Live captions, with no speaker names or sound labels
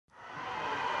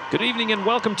Good evening and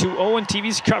welcome to Owen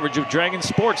TV's coverage of Dragon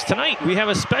Sports. Tonight we have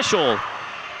a special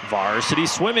varsity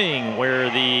swimming where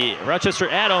the Rochester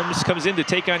Adams comes in to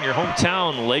take on your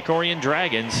hometown Lake Orion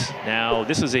Dragons. Now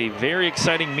this is a very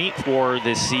exciting meet for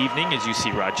this evening, as you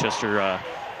see Rochester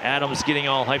Adams getting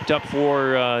all hyped up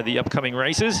for the upcoming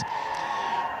races.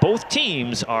 Both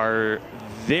teams are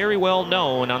very well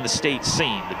known on the state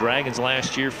scene. The Dragons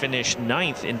last year finished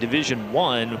 9th in Division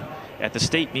I at the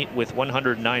state meet with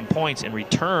 109 points and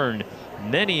returned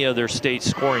many of their state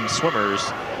scoring swimmers,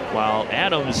 while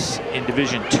Adams in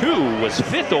Division II was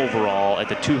 5th overall at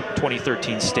the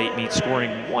 2013 state meet, scoring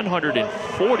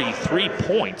 143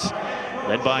 points,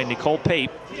 led by Nicole Pape,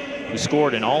 who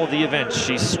scored in all of the events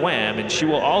she swam, and she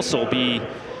will also be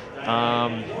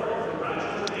a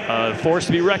force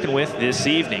to be reckoned with this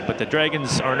evening. But the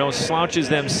Dragons are no slouches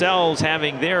themselves,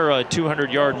 having their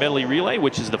 200-yard medley relay,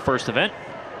 which is the first event.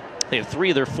 They have 3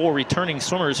 of their 4 returning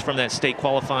swimmers from that state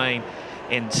qualifying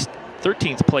and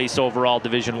 13th place overall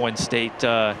Division I state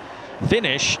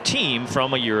finish team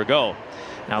from a year ago.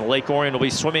 Now Lake Orion will be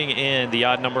swimming in the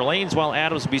odd number lanes, while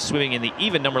Adams will be swimming in the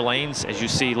even number lanes. As you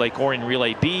see, Lake Orion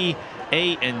Relay B,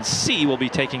 A, and C will be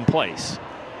taking place.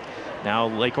 Now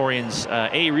Lake Orion's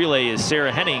A relay is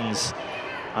Sarah Hennings,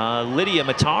 Lydia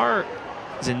Matar,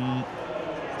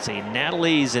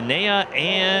 Natalie Zanea,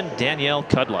 and Danielle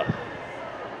Kudla.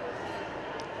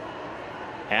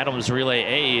 Adams Relay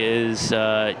A is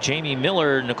Jamie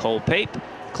Miller, Nicole Pape,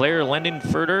 Claire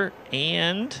Lendenfurter,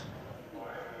 and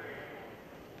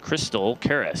Crystal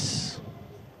Karras.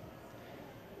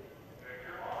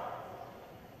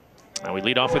 Now we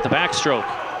lead off with the backstroke,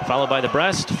 followed by the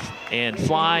breast and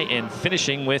fly, and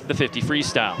finishing with the 50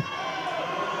 freestyle.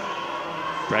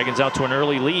 Dragons out to an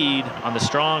early lead on the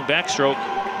strong backstroke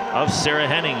of Sarah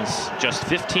Hennings, just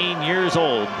 15 years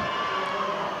old.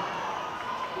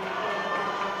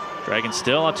 Dragons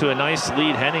still up to a nice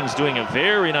lead. Hennings doing a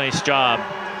very nice job.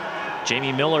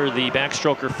 Jamie Miller, the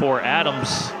backstroker for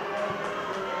Adams,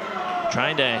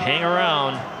 trying to hang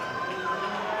around.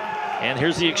 And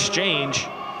here's the exchange.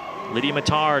 Lydia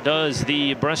Matar does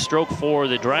the breaststroke for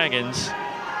the Dragons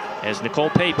as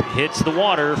Nicole Pape hits the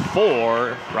water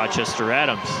for Rochester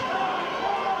Adams.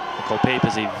 Nicole Pape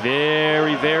is a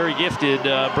very, very gifted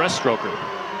breaststroker.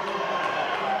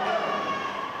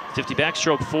 50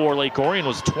 backstroke for Lake Orion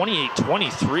was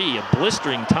 28:23, a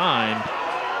blistering time,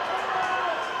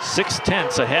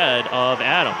 6/10 ahead of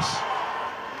Adams.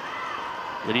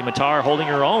 Lydia Matar holding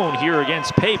her own here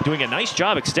against Pape, doing a nice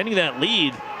job extending that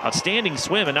lead. Outstanding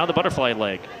swim, and now the butterfly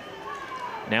leg.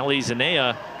 Natalie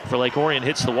Zanea for Lake Orion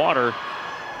hits the water.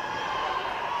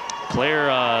 Claire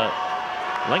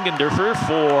Lengendorfer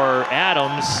for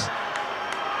Adams.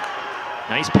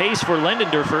 Nice pace for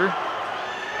Lengendorfer.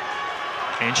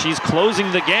 And she's closing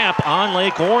the gap on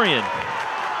Lake Orion.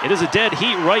 It is a dead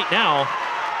heat right now.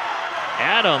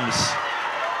 Adams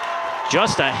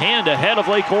just a hand ahead of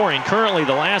Lake Orion. Currently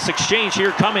the last exchange here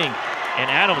coming,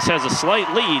 and Adams has a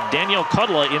slight lead. Danielle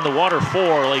Kudla in the water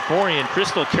for Lake Orion.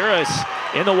 Crystal Karras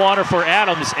in the water for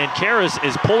Adams, and Karras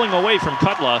is pulling away from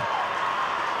Kudla.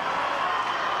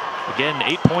 Again,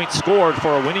 8 points scored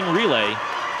for a winning relay.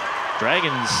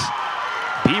 Dragons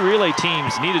B relay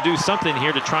teams need to do something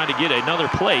here to try to get another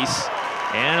place,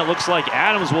 and it looks like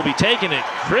Adams will be taking it.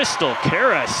 Crystal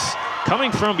Karras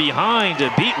coming from behind to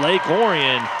beat Lake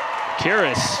Orion.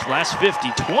 Karras last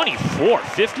 50,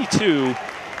 24:52,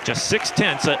 just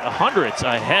 6/10 hundredths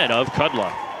ahead of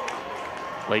Kudla.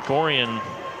 Lake Orion,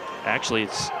 actually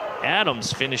it's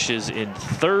Adams finishes in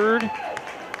 3rd.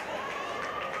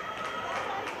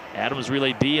 Adams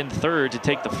Relay B in 3rd to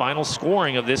take the final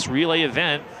scoring of this relay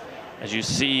event. As you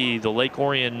see, the Lake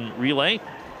Orion relay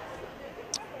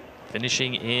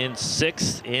finishing in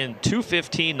 6th in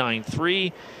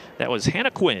 2:15.93. That was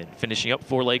Hannah Quinn finishing up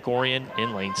for Lake Orion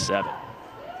in lane 7.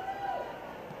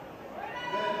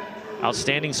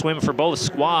 Outstanding swim for both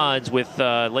squads, with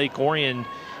Lake Orion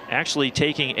actually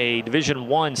taking a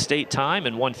Division I state time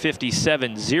in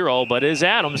 1:57.0, but it is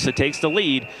Adams that takes the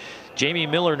lead. Jamie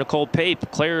Miller, Nicole Pape,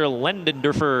 Claire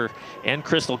Lendenderfer, and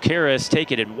Crystal Karras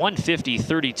take it at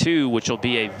 1:50.32, which will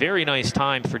be a very nice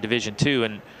time for Division II.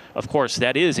 And of course,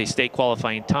 that is a state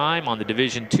qualifying time on the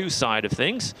Division II side of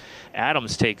things.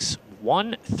 Adams takes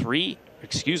 1, 3,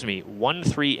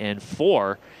 and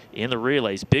 4 in the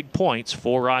relays. Big points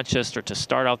for Rochester to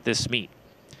start out this meet.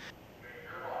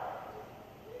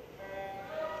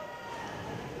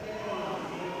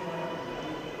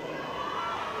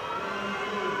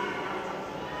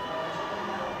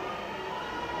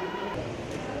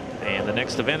 And the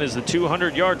next event is the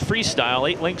 200-yard freestyle,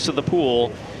 8 lengths of the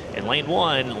pool. In lane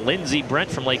 1, Lindsey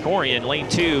Brent from Lake Orion. Lane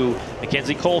 2,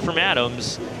 Mackenzie Cole from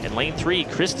Adams. In lane 3,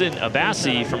 Kristen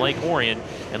Abassi from Lake Orion.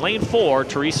 In lane 4,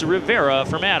 Teresa Rivera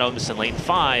from Adams. In lane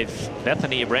 5,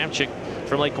 Bethany Abramczyk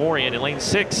from Lake Orion. In lane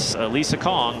 6, Lisa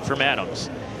Kong from Adams.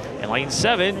 In lane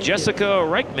 7, Jessica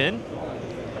Reichman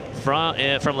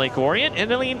from Lake Orion. And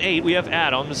in lane 8, we have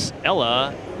Adams,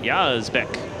 Ella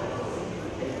Yazbek.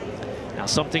 Now,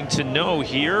 something to know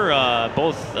here,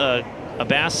 both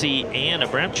Abassi and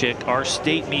Abramczyk are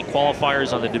state meet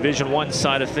qualifiers on the Division I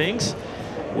side of things,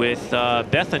 with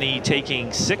Bethany taking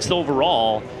 6th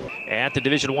overall at the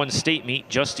Division I state meet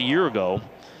just a year ago.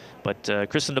 But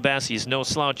Kristen Abassi is no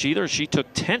slouch either. She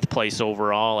took 10th place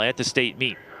overall at the state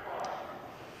meet.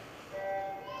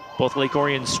 Both Lake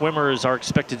Orion swimmers are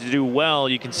expected to do well.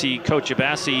 You can see Coach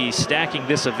Abassi stacking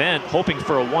this event, hoping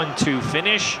for a 1-2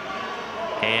 finish.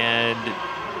 And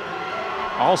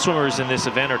all swimmers in this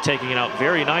event are taking it out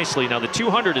very nicely. Now, the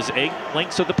 200 is 8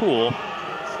 lengths of the pool,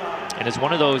 and is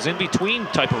one of those in-between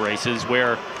type of races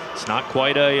where it's not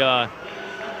quite a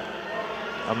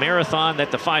marathon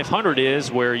that the 500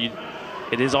 is, where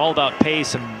it is all about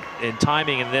pace and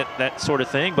timing and that sort of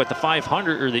thing. But the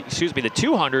 500, or the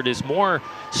 200 is more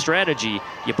strategy.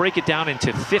 You break it down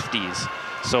into 50s.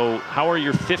 So how are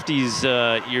your 50s,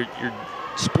 your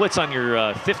splits on your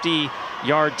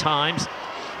 50-yard times?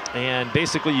 And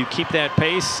basically you keep that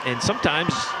pace, and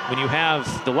sometimes when you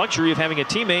have the luxury of having a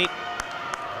teammate,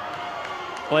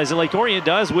 well, as Lake Orion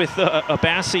does with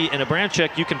Abassi and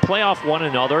Abramczyk, you can play off one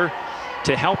another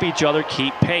to help each other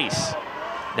keep pace.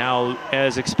 Now,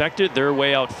 as expected, they're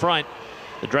way out front.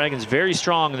 The Dragons very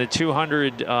strong in the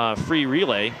 200 free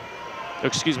relay,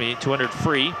 200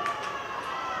 free.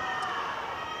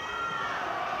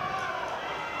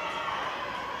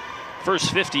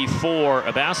 First 50 for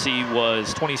Abassi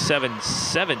was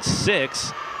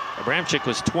 27.76. Abramczyk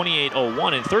was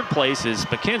 28.01. In third place is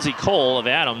Mackenzie Cole of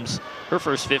Adams. Her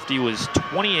first 50 was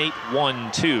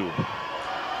 28.12.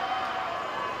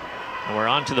 And we're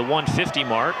on to the 150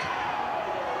 mark.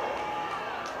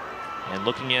 And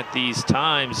looking at these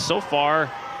times so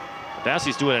far,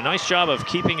 Abassi's doing a nice job of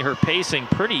keeping her pacing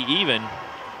pretty even.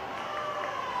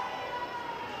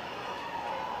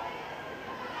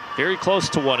 Very close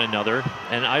to one another,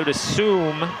 and I would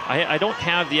assume, I don't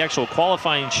have the actual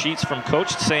qualifying sheets from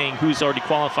Coach saying who's already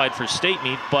qualified for state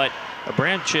meet, but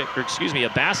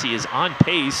Abassi is on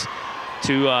pace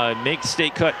to make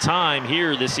state cut time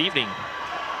here this evening.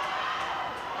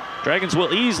 Dragons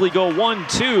will easily go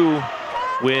 1-2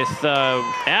 with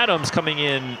Adams coming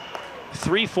in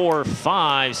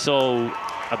 3-4-5, so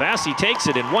Abassi takes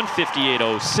it in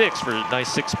 158.06 for a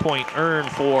nice 6-point earn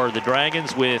for the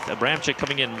Dragons, with Abramczyk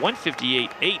coming in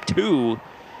 158.82,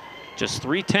 just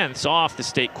 0.3 off the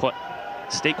state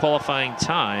qualifying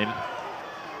time.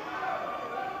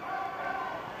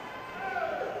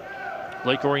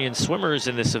 Lake Orion swimmers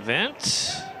in this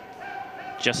event: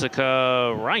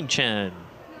 Jessica Reichen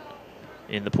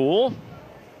in the pool,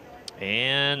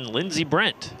 and Lindsey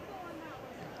Brent.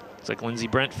 Looks like Lindsey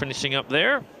Brent finishing up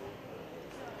there.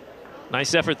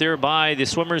 Nice effort there by the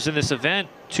swimmers in this event.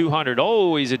 200,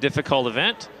 always a difficult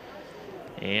event.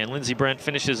 And Lindsey Brent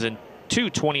finishes in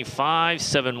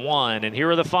 2:25.71. And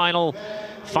here are the final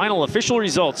official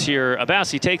results here.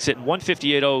 Abassi takes it in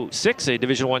 158.06, a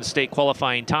Division I state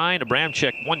qualifying time.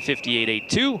 Abramczyk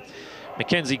 158.82.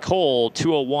 Mackenzie Cole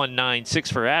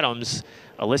 201.96 for Adams.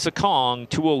 Alyssa Kong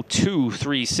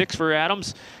 202.36 for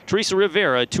Adams. Teresa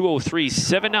Rivera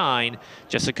 203.79.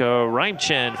 Jessica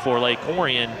Reichen for Lake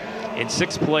Orion in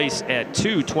 6th place at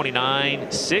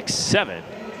 229.67.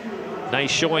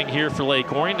 Nice showing here for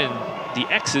Lake Orion, and the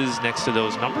X's next to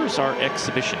those numbers are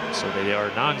exhibitions, so they are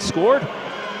non-scored.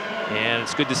 And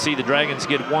it's good to see the Dragons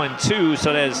get 1-2,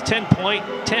 so that is 10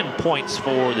 points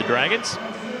for the Dragons.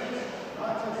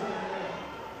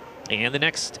 And the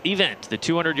next event, the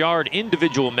 200-yard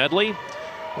individual medley,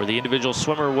 where the individual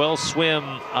swimmer will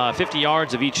swim 50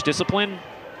 yards of each discipline,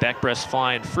 back breast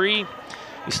fly and free.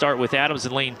 We start with Adams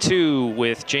in lane 2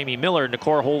 with Jamie Miller,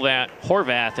 Nicole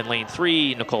Horvath in lane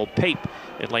 3, Nicole Pape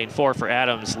in lane 4 for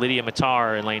Adams, Lydia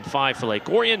Matar in lane 5 for Lake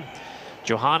Orion,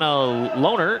 Johanna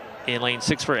Lohner in lane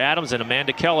 6 for Adams, and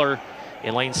Amanda Keller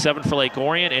in lane 7 for Lake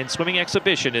Orion. And swimming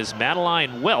exhibition is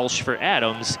Madeline Welsh for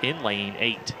Adams in lane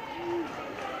 8.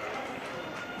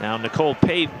 Now Nicole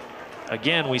Pape,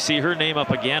 again, we see her name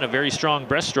up again, a very strong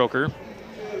breaststroker.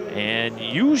 And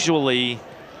usually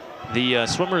the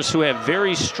swimmers who have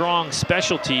very strong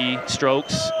specialty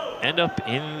strokes end up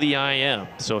in the IM.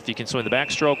 So if you can swim the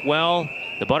backstroke well,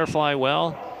 the butterfly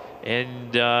well,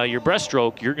 and your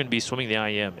breaststroke, you're going to be swimming the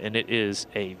IM. And it is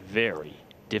a very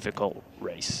difficult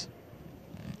race.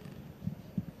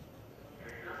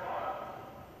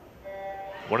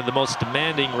 One of the most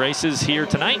demanding races here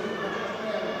tonight.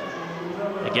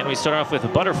 Again, we start off with a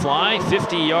butterfly,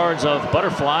 50 yards of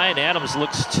butterfly, and Adams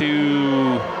looks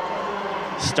to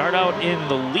start out in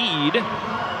the lead.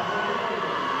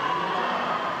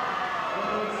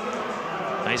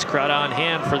 Nice crowd on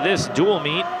hand for this dual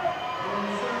meet.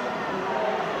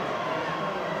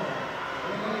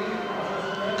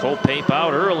 Nicole Pape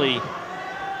out early.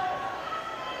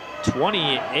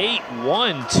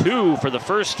 28-1-2 for the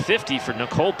first 50 for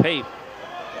Nicole Pape.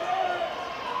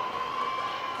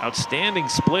 Outstanding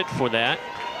split for that.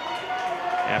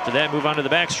 After that, move on to the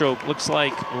backstroke. Looks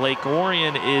like Lake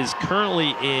Orion is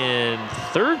currently in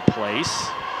third place.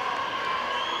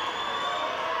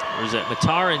 Or is that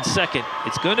Matar in second?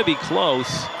 It's going to be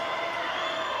close.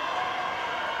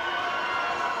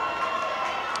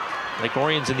 Lake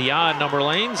Orion's in the odd number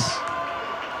lanes.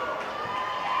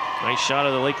 Nice shot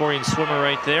of the Lake Orion swimmer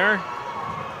right there.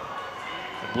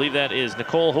 I believe that is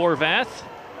Nicole Horvath.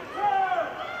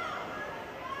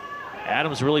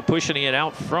 Adams really pushing it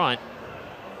out front.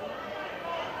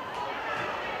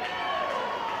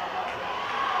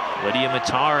 Lydia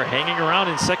Matar hanging around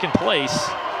in second place.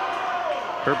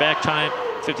 Her back time,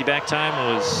 50 back time,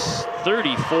 was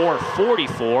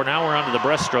 34:44. Now we're onto the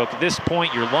breaststroke. At this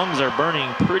point, your lungs are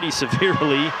burning pretty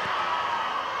severely.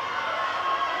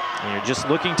 And you're just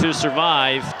looking to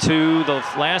survive to the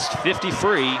last 50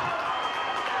 free.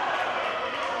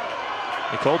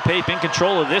 Nicole Pape in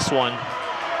control of this one.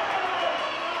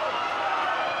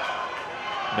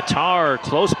 Matar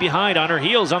close behind on her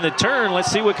heels on the turn. Let's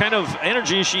see what kind of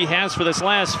energy she has for this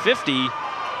last 50.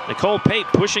 Nicole Pape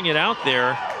pushing it out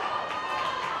there.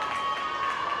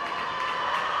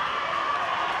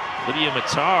 Lydia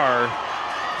Matar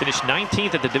finished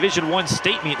 19th at the Division I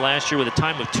state meet last year with a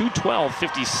time of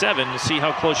 2:12.57. We'll see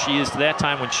how close she is to that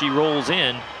time when she rolls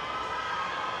in.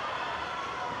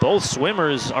 Both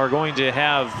swimmers are going to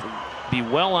be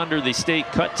well under the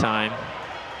state cut time.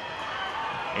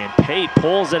 And Pape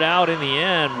pulls it out in the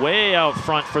end, way out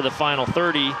front for the final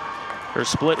 30. Her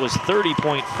split was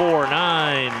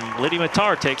 30.49. Lydia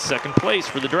Matar takes second place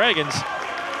for the Dragons.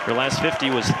 Her last 50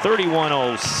 was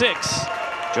 31.06.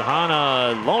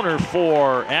 Johanna Lohner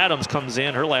for Adams comes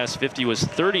in. Her last 50 was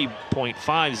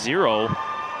 30.50.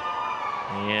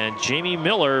 And Jamie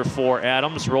Miller for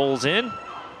Adams rolls in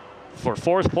for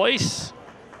fourth place.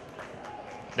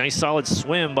 Nice solid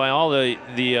swim by all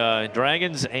the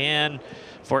Dragons and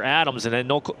for Adams. And then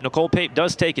Nicole Pape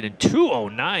does take it in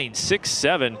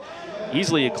 2:09.67,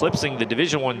 easily eclipsing the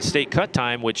Division I state cut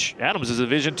time, which Adams is a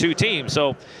Division II team.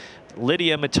 So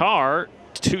Lydia Matar,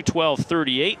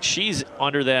 2:12.38. She's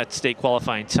under that state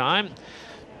qualifying time.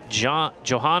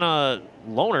 Johanna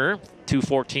Lohner,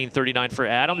 2:14.39 for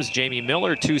Adams. Jamie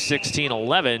Miller,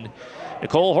 2:16.11.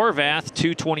 Nicole Horvath,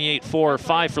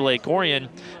 2:28.45 for Lake Orion.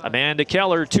 Amanda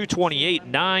Keller,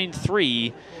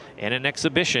 2:28.93. And in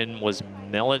exhibition was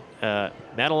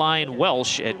Madeline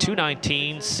Welsh at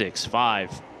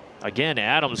 2:19.65. Again,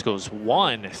 Adams goes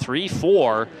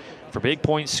 1-3-4 for big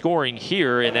point scoring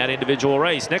here in that individual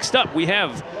race. Next up, we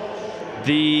have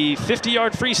the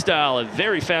 50-yard freestyle, a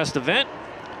very fast event,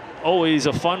 always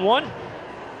a fun one.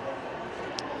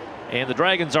 And the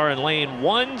Dragons are in lane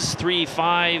 1s, 3,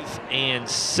 5, and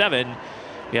 7.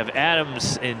 We have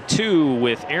Adams in 2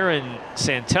 with Aaron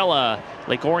Santella,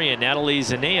 Lake Orion, Natalie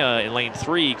Zanea in lane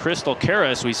 3, Crystal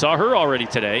Karras, we saw her already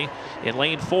today, in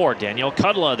lane 4, Danielle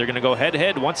Kudla, they're going to go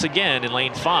head-to-head once again in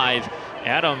lane 5,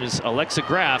 Adams, Alexa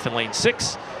Graff in lane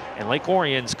 6, and Lake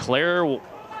Orion's Claire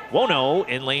Wono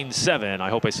in lane 7. I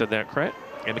hope I said that correct.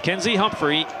 And Mackenzie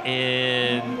Humphrey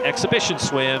in exhibition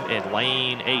swim in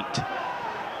lane 8.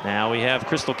 Now we have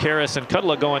Crystal Karras and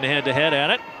Kudla going head-to-head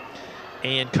at it.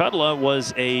 And Kudla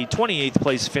was a 28th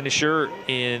place finisher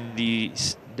in the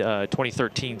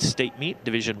 2013 state meet,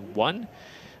 Division I,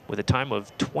 with a time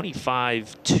of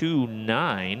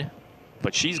 25.29.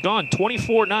 But she's gone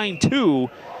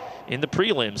 24.92 in the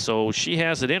prelim, so she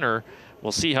has it in her.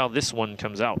 We'll see how this one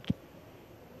comes out.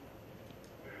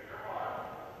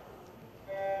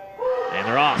 And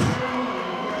they're off.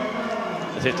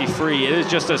 The 50 free. It is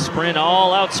just a sprint,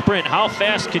 all-out sprint. How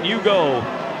fast can you go?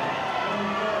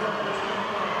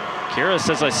 Karras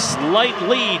has a slight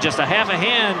lead, just a half a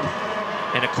hand,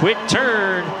 and a quick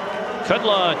turn.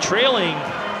 Kudla trailing.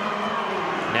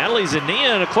 Natalie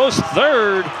Zanea in a close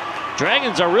third.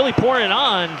 Dragons are really pouring it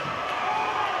on.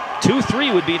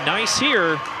 2-3 would be nice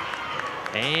here.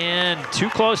 And too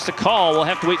close to call. We'll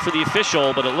have to wait for the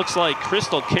official, but it looks like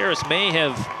Crystal Karras may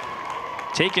have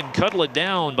taken Kudla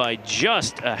down by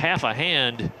just a half a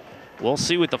hand. We'll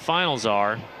see what the finals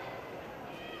are.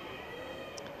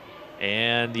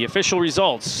 And the official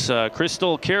results,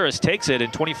 Crystal Karras takes it in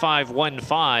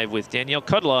 25.15 with Danielle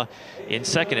Kudla in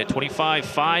second at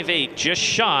 25.58, just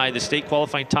shy the state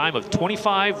qualifying time of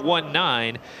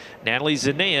 25.19. Natalie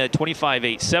Zanea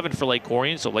 25.87 for Lake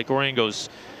Orion, so Lake Orion goes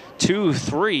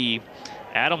 2-3.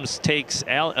 Adams takes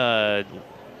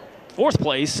fourth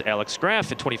place, Alex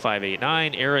Graff at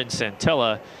 25.89. Erin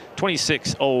Santella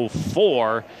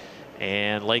 26.04.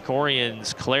 And Lake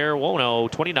Orion's Claire Wono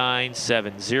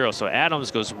 29.70. So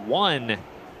Adams goes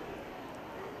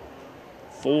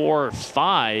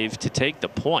 1-4-5 to take the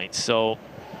point. So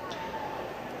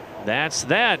that's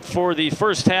that for the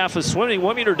first half of swimming.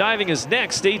 1 meter diving is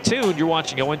next. Stay tuned. You're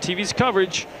watching ON TV's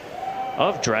coverage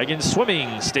of Dragon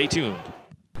Swimming. Stay tuned.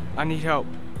 I need help.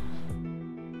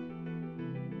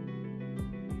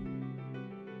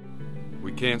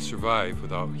 We can't survive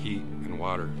without heat and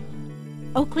water.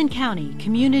 Oakland County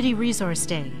Community Resource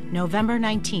Day, November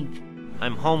 19th.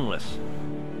 I'm homeless.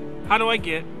 How do I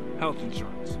get health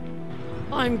insurance?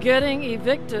 I'm getting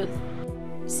evicted.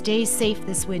 Stay safe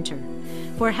this winter.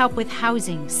 For help with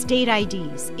housing, state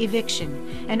IDs,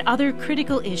 eviction, and other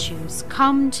critical issues,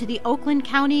 come to the Oakland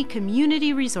County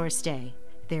Community Resource Day.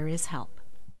 There is help.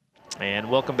 And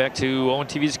welcome back to ON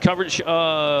TV's coverage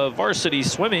of varsity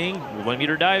swimming. 1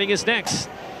 meter diving is next.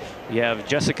 We have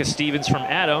Jessica Stevens from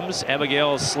Adams,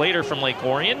 Abigail Slater from Lake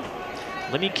Orion,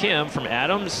 Lemmy Kim from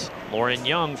Adams, Lauren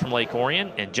Young from Lake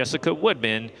Orion, and Jessica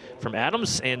Woodman from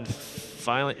Adams. And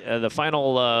finally, the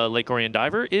final Lake Orion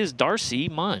diver is Darcy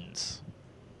Munns.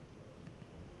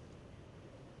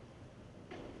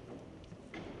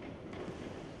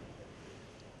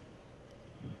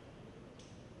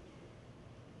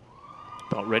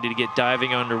 About ready to get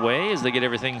diving underway as they get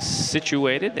everything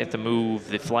situated. They have to move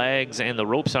the flags and the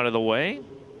ropes out of the way.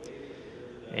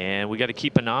 And we got to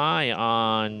keep an eye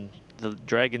on the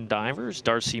Dragon divers,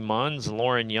 Darcy Munns,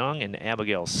 Lauren Young, and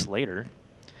Abigail Slater.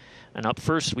 And up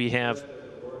first we have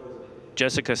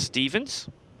Jessica Stevens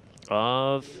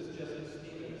of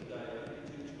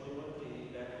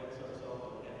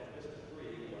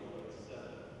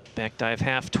back dive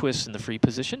half twist in the free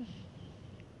position.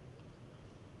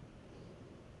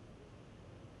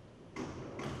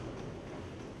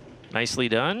 Nicely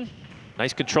done.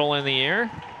 Nice control in the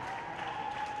air.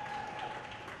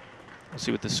 We'll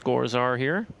see what the scores are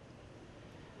here.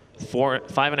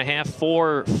 5.5,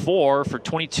 4, 4 for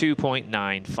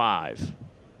 22.95.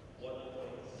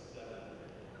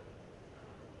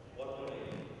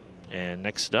 And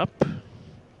next up,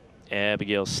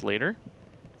 Abigail Slater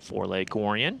for Lake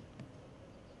Orion.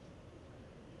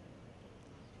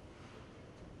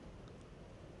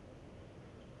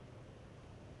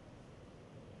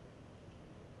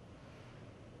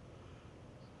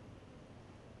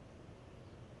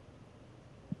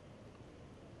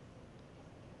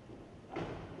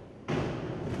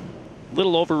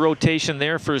 Little over rotation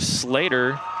there for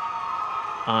Slater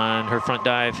on her front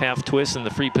dive half twist in the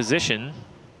free position.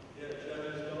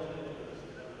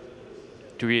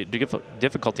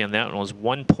 Difficulty on that one was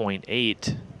 1.8.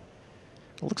 It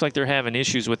looks like they're having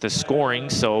issues with the scoring,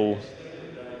 so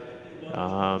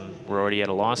we're already at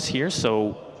a loss here.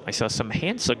 So I saw some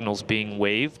hand signals being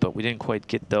waved, but we didn't quite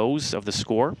get those of the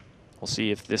score. We'll see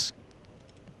if this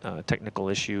technical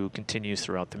issue continues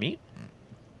throughout the meet.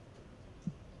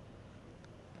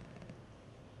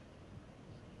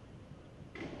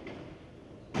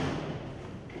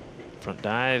 Front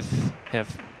dive,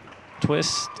 half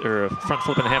twist, or front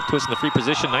flip and a half twist in the free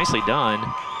position. Nicely done.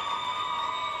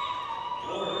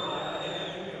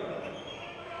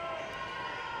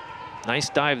 Nice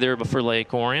dive there before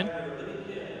Lake Orion.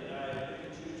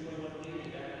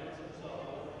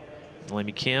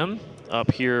 Lemmy Kim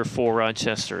up here for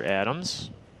Rochester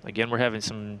Adams. Again, we're having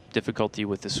some difficulty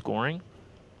with the scoring.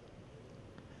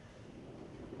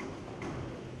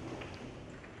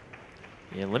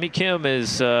 Yeah, Lemmy Kim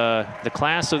is the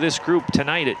class of this group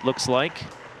tonight, it looks like.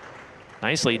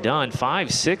 Nicely done.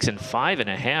 5, 6, and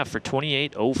 5.5 for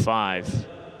 28.05.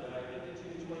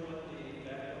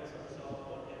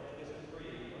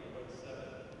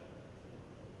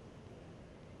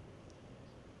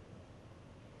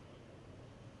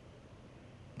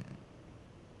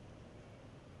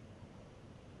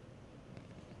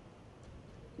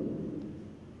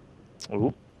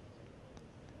 Ooh.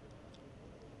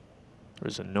 There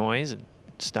was a noise and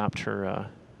stopped her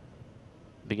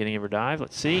beginning of her dive.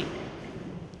 Let's see.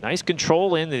 Nice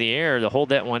control into the air to hold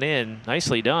that one in.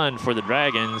 Nicely done for the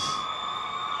Dragons.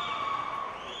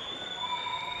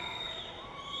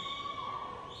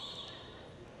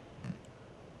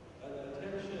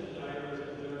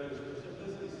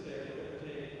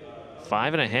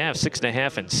 5.5,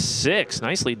 6.5, and 6.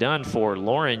 Nicely done for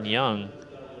Lauren Young.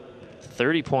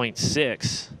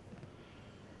 30.6.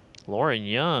 Lauren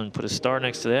Young put a star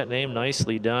next to that name.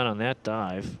 Nicely done on that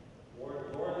dive.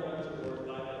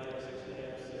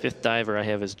 Fifth diver I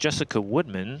have is Jessica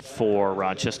Woodman for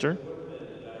Rochester.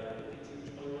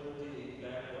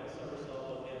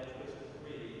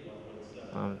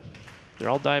 They're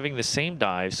all diving the same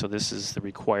dive, so this is the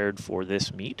required for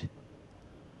this meet.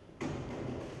 A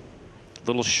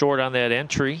little short on that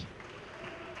entry,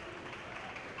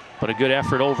 but a good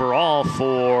effort overall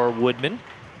for Woodman.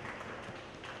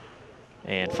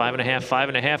 And 5.5,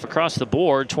 5.5 across the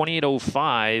board.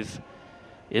 28.05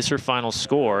 is her final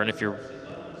score. And if you're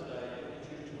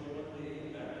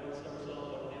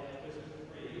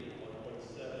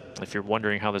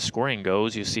wondering how the scoring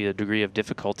goes, you see a degree of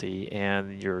difficulty,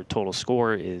 and your total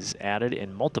score is added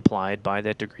and multiplied by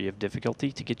that degree of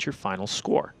difficulty to get your final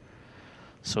score.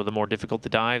 So the more difficult the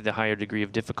dive, the higher degree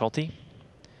of difficulty,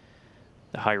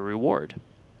 the higher reward.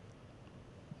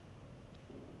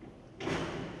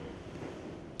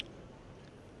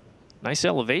 Nice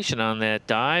elevation on that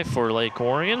dive for Lake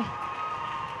Orion.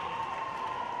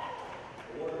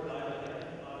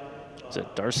 Is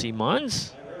it Darcy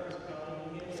Munns?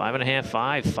 5.5,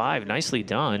 5, 5. Nicely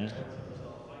done.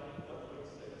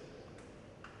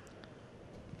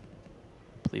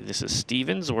 I believe this is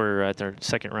Stevens. We're at their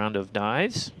second round of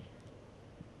dives.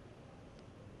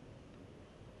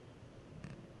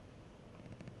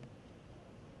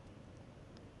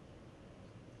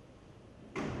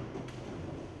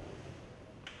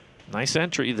 Nice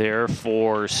entry there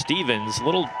for Stevens. A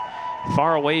little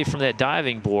far away from that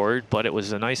diving board, but it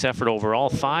was a nice effort overall.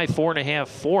 5, 4.5,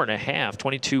 4.5,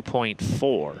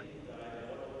 22.4.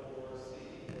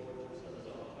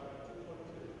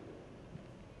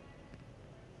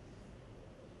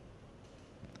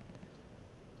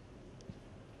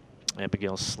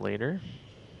 Abigail Slater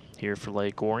here for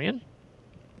Lake Orion.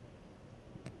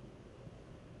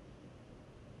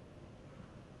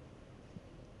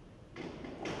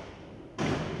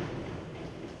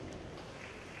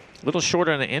 A little short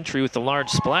on the entry with the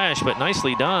large splash, but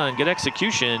nicely done. Good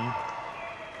execution.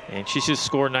 And she should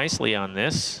score nicely on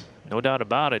this. No doubt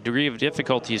about it. Degree of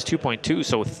difficulty is 2.2,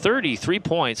 so 33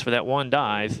 points for that one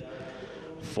dive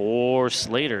for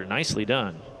Slater. Nicely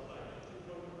done.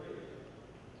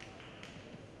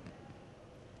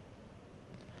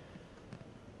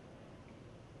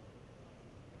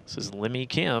 This is Limmy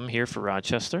Kim here for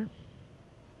Rochester.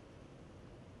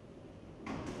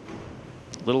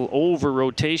 Little over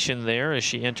rotation there as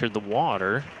she entered the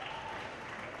water.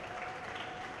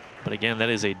 But again, that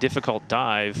is a difficult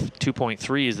dive.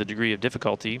 2.3 is the degree of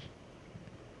difficulty.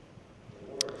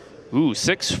 Ooh,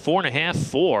 6, 4.5,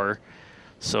 4.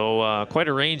 So quite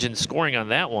a range in scoring on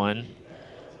that one.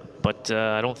 But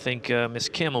I don't think Miss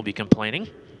Kim will be complaining.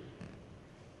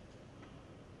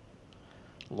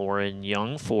 Lauren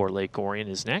Young for Lake Orion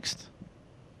is next.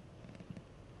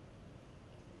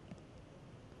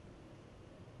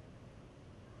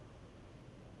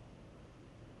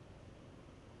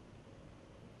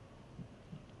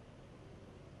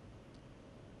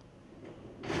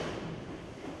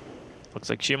 Looks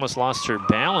like she almost lost her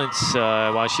balance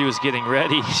while she was getting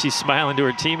ready. She's smiling to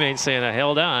her teammates saying, I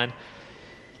held on.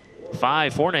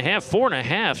 5, 4.5,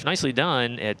 4.5. Nicely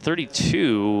done at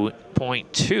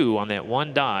 32.2 on that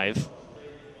one dive.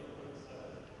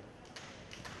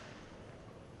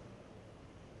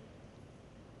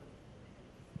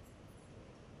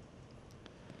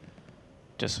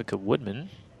 Jessica Woodman.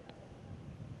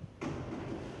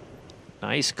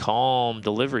 Nice calm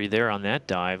delivery there on that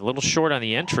dive. A little short on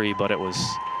the entry, but it was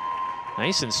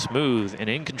nice and smooth and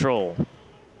in control.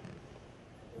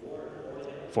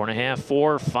 4.5,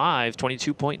 4, 5,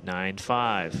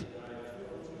 22.95.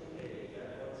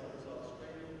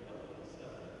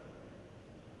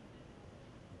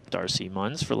 Darcy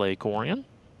Munns for Lake Orion.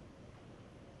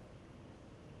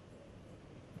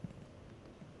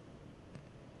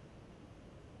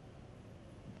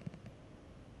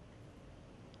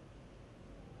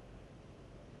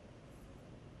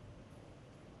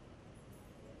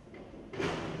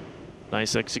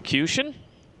 Nice execution.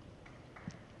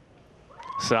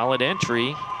 Solid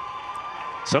entry.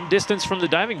 Some distance from the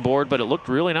diving board, but it looked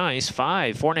really nice.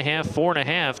 5, 4.5,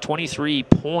 4.5,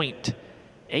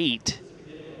 23.8.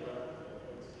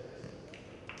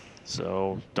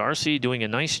 So Darcy doing a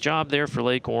nice job there for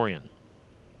Lake Orion.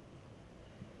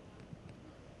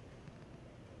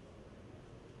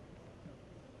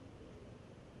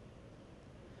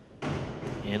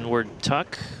 Inward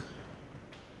tuck.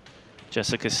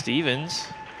 Jessica Stevens.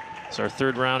 It's our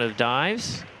third round of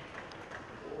dives.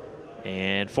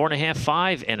 And 4.5,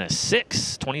 5, and a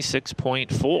 6,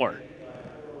 26.4.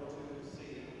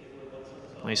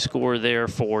 Nice score there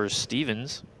for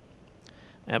Stevens.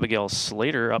 Abigail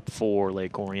Slater up for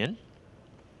Lake Orion.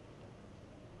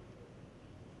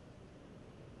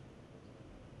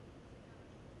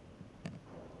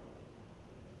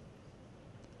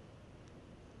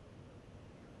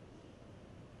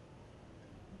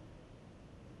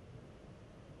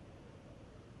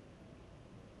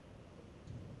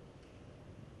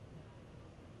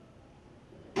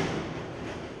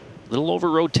 Little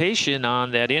over rotation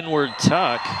on that inward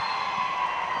tuck,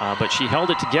 but she held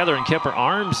it together and kept her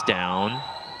arms down.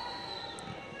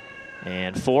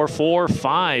 And 4-4,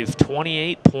 5,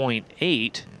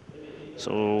 28.8.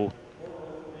 So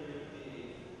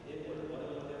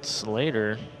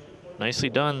Slater, nicely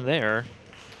done there.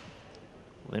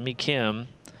 Lemmy Kim.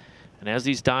 And as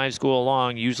these dives go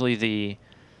along, usually the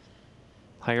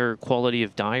higher quality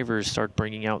of divers start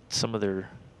bringing out some of their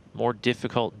more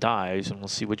difficult dives, and we'll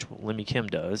see which Lemmy Kim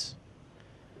does.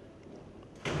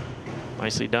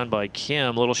 Nicely done by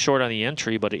Kim. A little short on the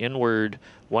entry, but inward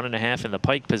 1.5 in the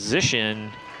pike position.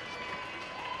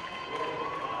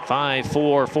 5,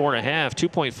 4, 4.5,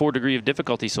 2.4 degree of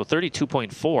difficulty, so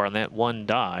 32.4 on that one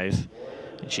dive.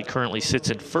 And she currently sits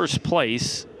in first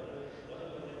place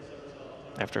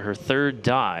after her third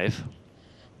dive.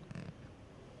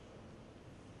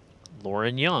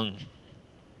 Lauren Young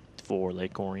for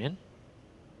Lake Orion.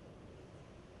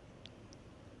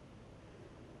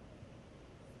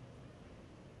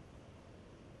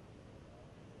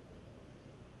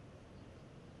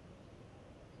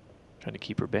 Trying to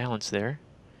keep her balance there.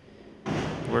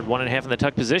 We're at 1.5 in the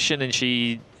tuck position, and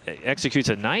she executes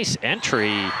a nice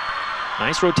entry.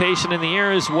 Nice rotation in the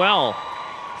air as well.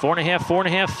 4.5,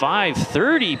 4.5, 5,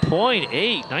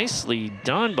 30.8. Nicely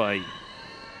done by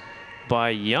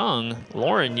Young,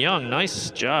 Lauren Young.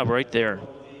 Nice job right there.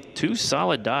 2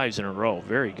 solid dives in a row.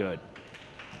 Very good.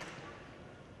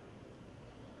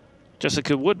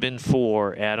 Jessica Woodman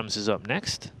for Adams is up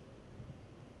next.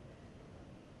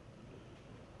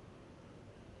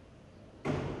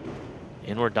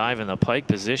 Inward dive in the pike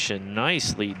position.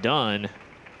 Nicely done.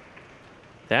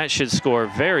 That should score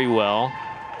very well.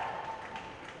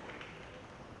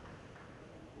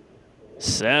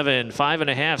 7,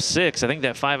 5.5, 6. I think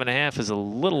that 5.5 is a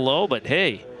little low, but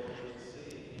hey,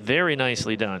 very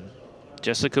nicely done.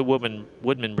 Jessica Woodman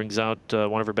brings out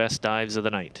one of her best dives of the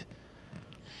night.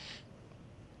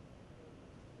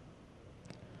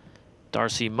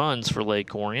 Darcy Munns for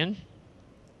Lake Orion.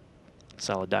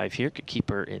 Solid dive here, could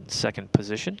keep her in second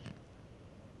position.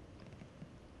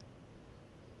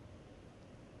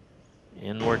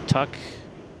 Inward tuck.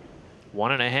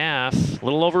 1.5, a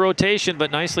little over rotation,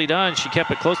 but nicely done. She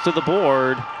kept it close to the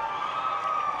board.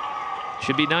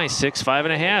 Should be nice. 6,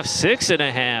 5.5,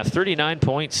 6.5,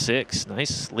 39.6.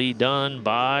 Nicely done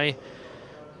by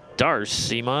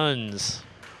Darcy Munns.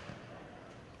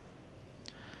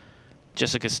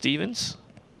 Jessica Stevens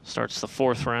starts the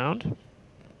 4th round.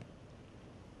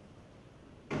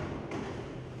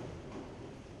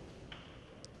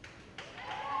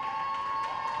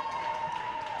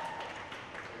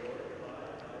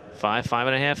 Five,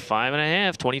 5.5,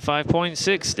 5.5,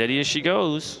 25.6. Steady as she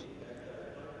goes.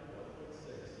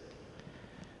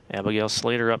 Abigail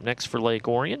Slater up next for Lake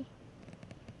Orion.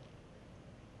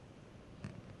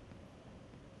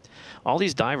 All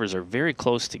these divers are very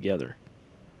close together.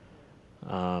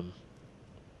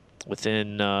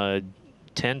 Within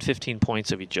 10, 15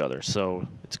 points of each other. So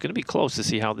it's going to be close to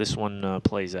see how this one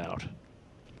plays out.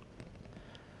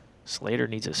 Slater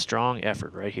needs a strong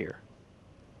effort right here.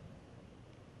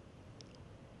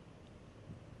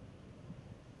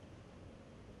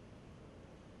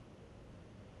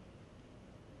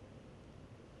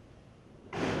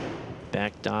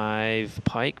 Back dive,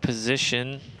 pike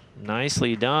position,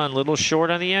 nicely done. Little short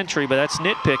on the entry, but that's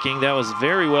nitpicking. That was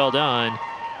very well done.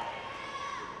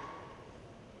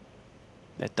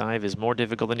 That dive is more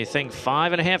difficult than you think.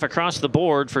 5.5 across the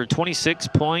board for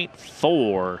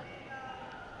 26.4.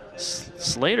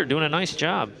 Slater doing a nice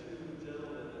job.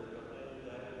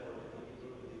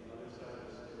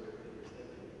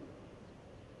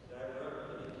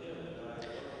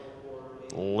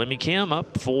 Lemmy Kim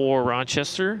up for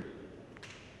Rochester.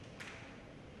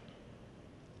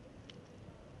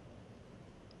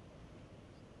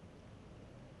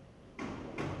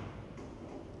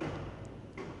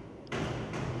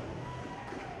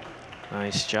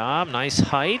 Nice job, nice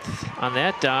height on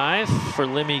that dive for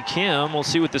Lemmy Kim. We'll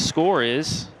see what the score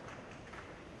is.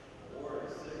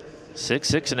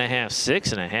 6, 6.5,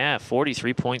 6.5,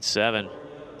 43.7.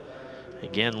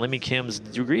 Again, Lemmy Kim's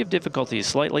degree of difficulty is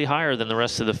slightly higher than the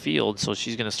rest of the field, so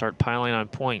she's going to start piling on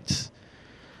points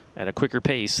at a quicker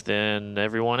pace than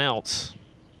everyone else.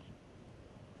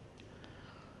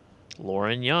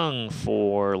 Lauren Young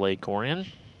for Lake Orion.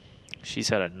 She's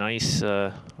had a nice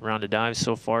round of dives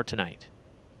so far tonight.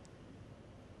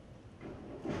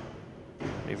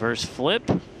 Reverse flip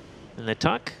in the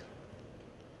tuck.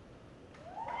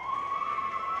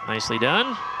 Nicely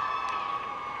done.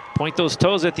 Point those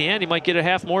toes at the end. You might get a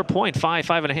half more point. 5,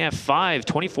 5.5, 5,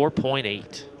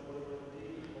 24.8.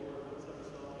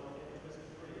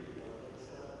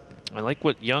 I like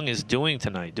what Young is doing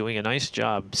tonight, doing a nice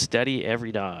job, steady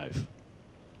every dive.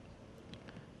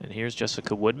 And here's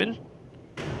Jessica Woodman.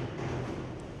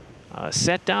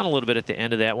 Sat down a little bit at the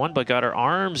end of that one, but got her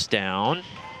arms down.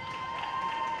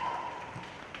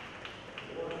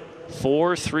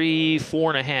 4.3,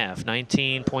 4.5,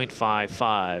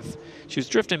 19.55. She was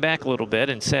drifting back a little bit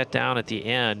and sat down at the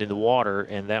end in the water,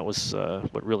 and that was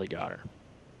what really got her.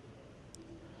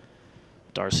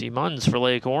 Darcy Munns for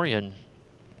Lake Orion.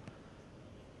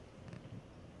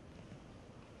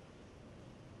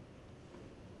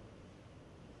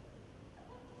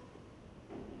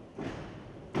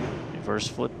 Reverse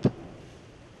flip.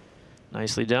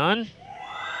 Nicely done.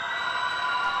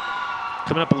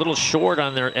 Coming up a little short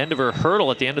on their end of her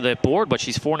hurdle at the end of that board, but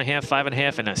she's 4.5,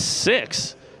 5.5, and a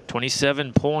 6.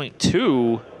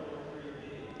 27.2.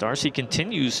 Darcy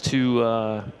continues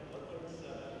to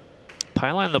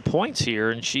pile on the points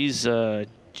here, and she's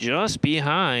just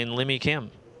behind Lemmy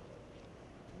Kim.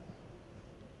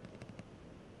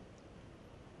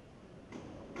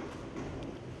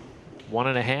 One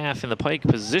and a half in the pike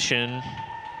position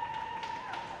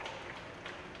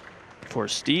for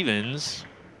Stevens.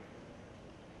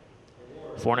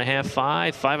 4.5,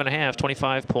 5, 5.5,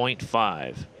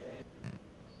 25.5.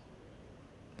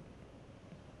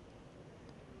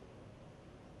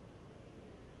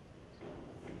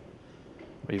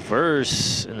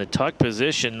 Reverse in the tuck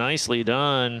position, nicely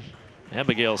done.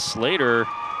 Abigail Slater.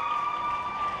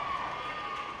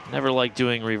 Never liked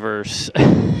doing reverse.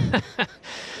 5.5,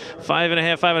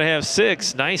 5.5,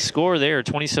 6. Nice score there,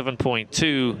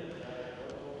 27.2.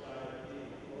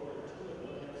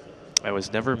 I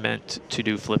was never meant to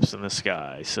do flips in the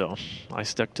sky, so I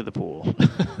stuck to the pool.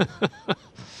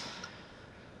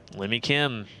 Lemmy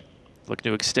Kim looking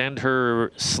to extend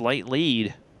her slight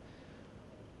lead.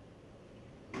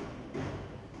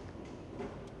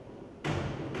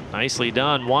 Nicely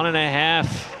done,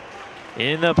 1.5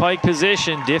 in the pike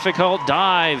position. Difficult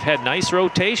dive, had nice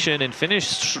rotation and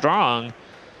finished strong.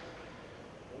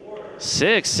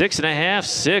 6, 6.5,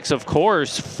 6, of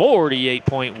course,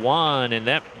 48.1, and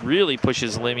that really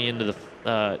pushes Lemmy into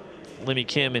the Lemmy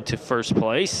Kim into first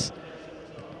place.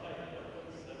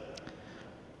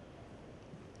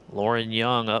 Lauren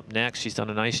Young up next. She's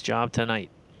done a nice job tonight.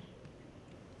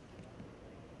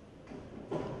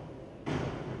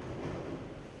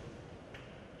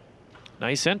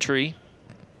 Nice entry.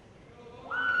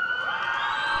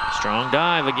 Strong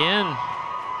dive again.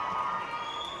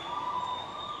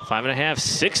 5.5,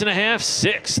 6.5,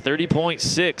 6,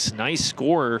 30.6. Nice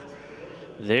score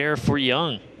there for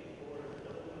Young.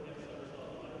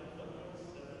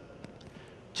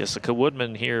 Jessica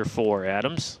Woodman here for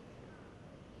Adams.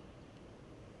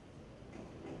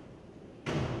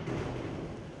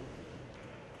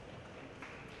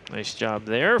 Nice job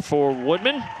there for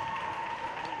Woodman.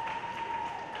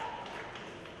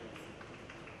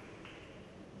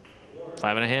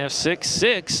 Five and a half, 6,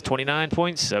 6,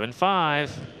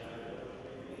 29.75.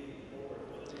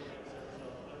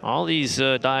 All these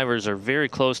divers are very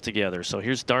close together. So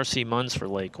here's Darcy Munns for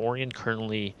Lake Orion,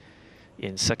 currently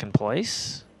in second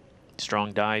place.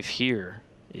 Strong dive here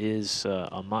is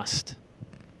a must.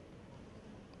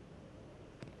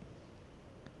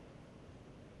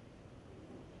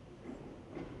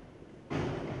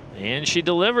 And she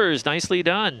delivers, nicely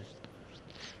done.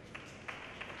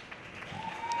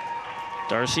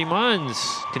 Darcy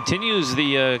Munns continues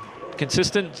the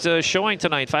consistent showing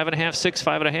tonight. 5.5, 6,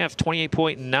 5.5,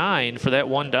 28.9 for that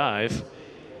one dive.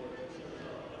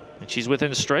 And she's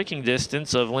within striking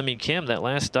distance of Lemmy Kim. That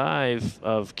last dive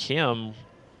of Kim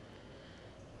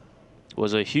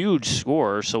was a huge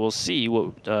score, so we'll see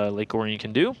what Lake Orion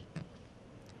can do.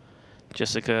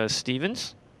 Jessica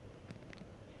Stevens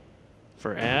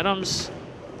for Adams.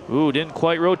 Ooh, didn't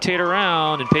quite rotate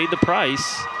around and paid the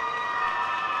price.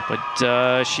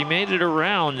 But she made it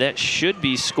around. That should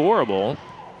be scoreable.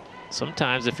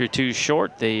 Sometimes if you're too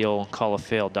short, they'll call a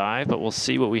failed dive, but we'll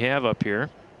see what we have up here.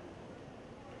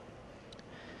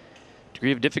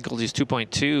 Degree of difficulty is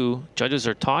 2.2. Judges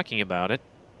are talking about it.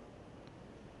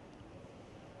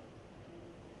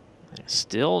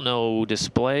 Still no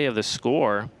display of the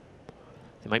score.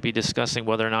 They might be discussing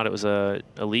whether or not it was a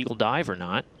illegal dive or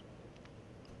not.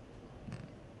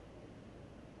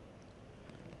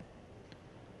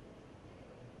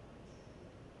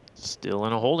 Still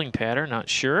in a holding pattern, not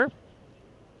sure.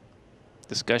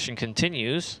 Discussion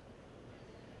continues.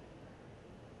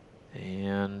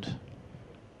 And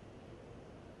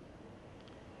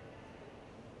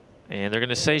they're going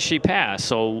to say she passed.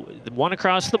 So one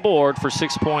across the board for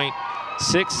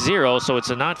 6.60. So it's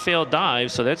a not failed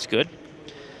dive, so that's good.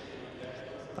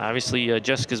 Obviously,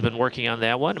 Jessica's been working on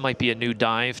that one. It might be a new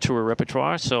dive to her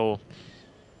repertoire. So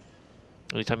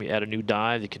anytime you add a new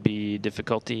dive, it could be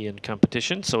difficulty in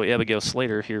competition. So Abigail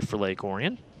Slater here for Lake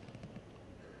Orion.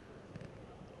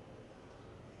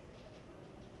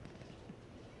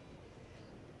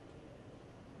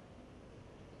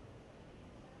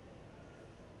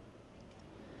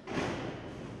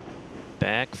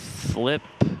 Back flip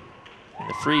in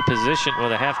the free position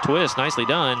with a half twist. Nicely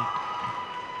done.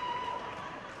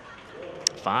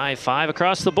 5-5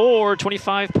 across the board,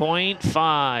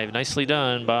 25.5. Nicely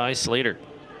done by Slater.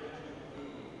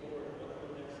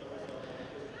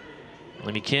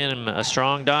 Lemmy Kim, a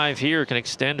strong dive here, can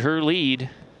extend her lead.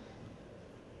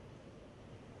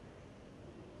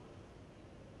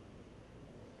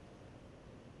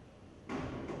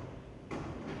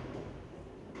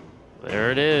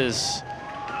 There it is.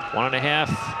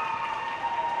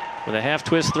 1.5 with a half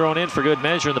twist thrown in for good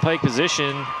measure in the pike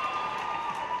position.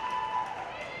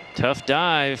 Tough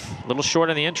dive, a little short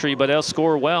on the entry, but they'll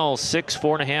score well. 6,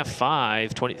 4.5,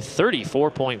 5,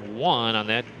 34.1 on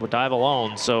that dive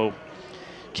alone. So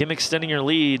Kim extending her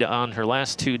lead on her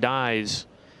last two dives,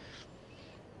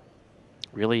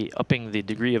 really upping the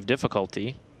degree of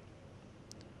difficulty.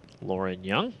 Lauren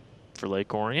Young for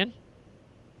Lake Orion.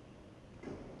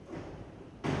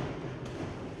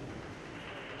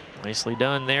 Nicely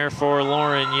done there for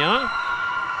Lauren Young.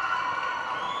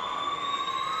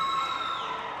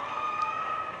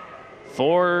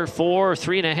 Four,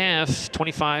 3.5,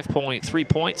 25.3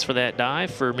 points for that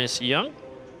dive for Miss Young.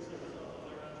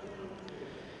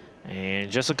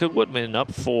 And Jessica Woodman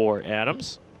up for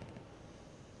Adams.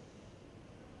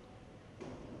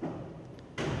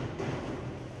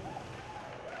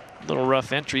 Little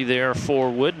rough entry there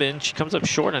for Woodman. She comes up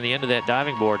short on the end of that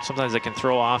diving board. Sometimes that can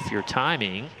throw off your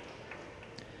timing.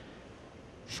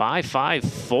 5.5,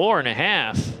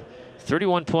 4.5,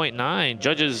 31.9.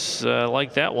 Judges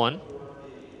like that one.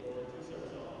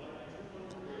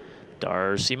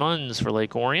 Darcy Munns for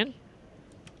Lake Orion.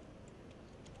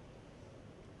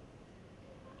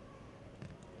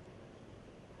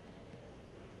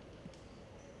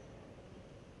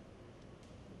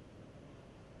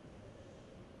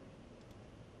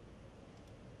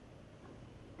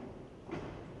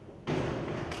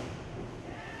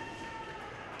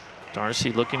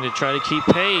 Darcy looking to try to keep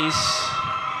pace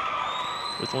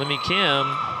with Lemmy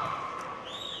Kim.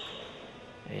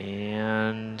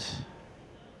 And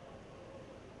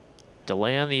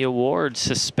delay on the award,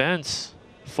 suspense.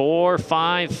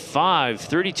 4.55,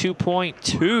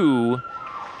 32.2.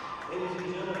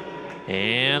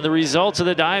 And the results of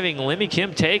the diving, Lemmy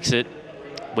Kim takes it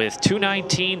with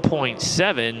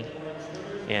 219.7.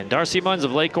 And Darcy Munns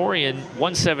of Lake Orion,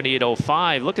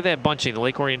 178.05. Look at that bunching, the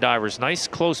Lake Orion divers. Nice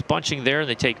close bunching there, and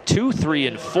they take 2, 3,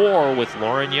 and 4 with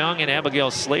Lauren Young and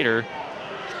Abigail Slater.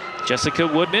 Jessica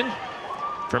Woodman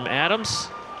from Adams,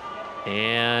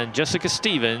 and Jessica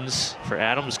Stevens for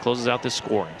Adams closes out this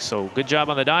scoring. So good job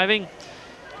on the diving.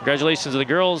 Congratulations to the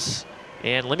girls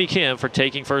and Lemmy Kim for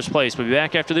taking first place. We'll be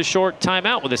back after this short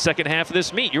timeout with the second half of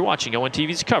this meet. You're watching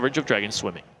ONTV's coverage of Dragon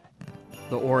Swimming.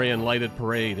 The Orion Lighted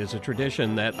Parade is a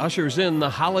tradition that ushers in the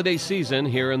holiday season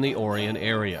here in the Orion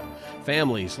area.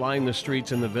 Families line the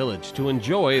streets in the village to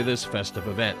enjoy this festive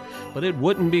event, but it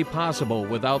wouldn't be possible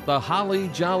without the Holly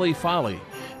Jolly Folly.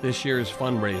 This year's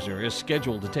fundraiser is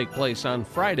scheduled to take place on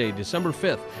Friday, December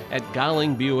 5th at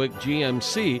Golling Buick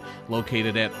GMC,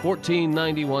 located at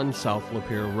 1491 South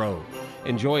Lapeer Road.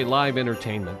 Enjoy live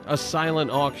entertainment, a silent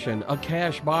auction, a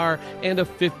cash bar, and a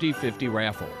 50-50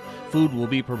 raffle. Food will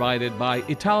be provided by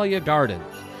Italia Gardens.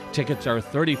 Tickets are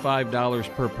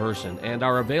 $35 per person and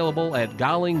are available at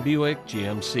Golling Buick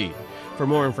GMC. For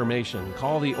more information,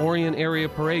 call the Orion Area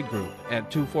Parade Group at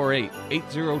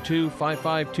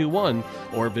 248-802-5521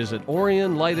 or visit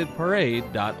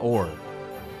orionlightedparade.org.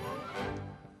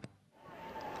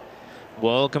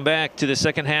 Welcome back to the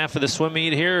second half of the swim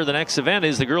meet here. The next event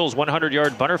is the girls'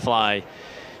 100-yard butterfly.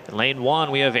 In lane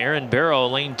 1, we have Erin Barrow.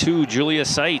 Lane 2, Julia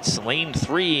Seitz. Lane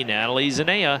 3, Natalie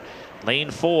Zanea. Lane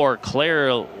 4,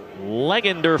 Claire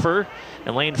Legendorfer.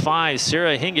 And lane 5,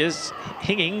 Sarah Hingings.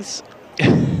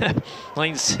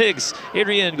 Lane 6,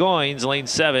 Adrienne Goins. Lane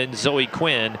 7, Zoe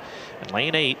Quinn. And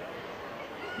lane 8,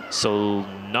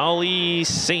 Sonali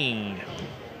Singh.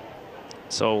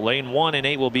 So lane 1 and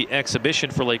 8 will be exhibition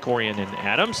for Lake Orion and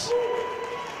Adams.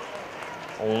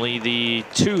 Only the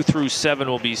 2 through 7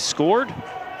 will be scored.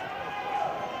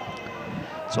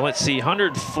 So let's see,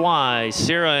 100 fly.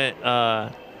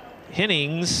 Sarah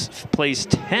Hennings placed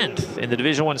 10th in the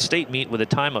Division I state meet with a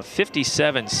time of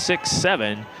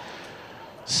 57.67.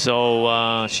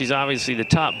 So she's obviously the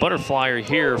top butterflyer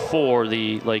here for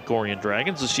the Lake Orion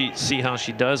Dragons. We'll see how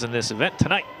she does in this event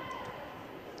tonight.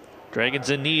 Dragons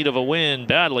in need of a win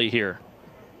badly here.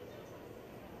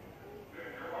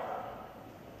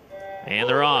 And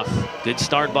they're off. Good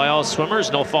start by all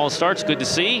swimmers. No false starts. Good to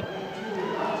see.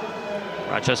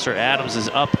 Rochester Adams is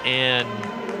up and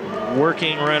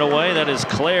working right away. That is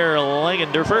Claire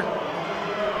Langendorfer.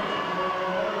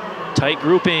 Tight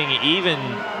grouping, even,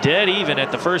 dead even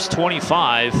at the first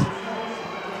 25.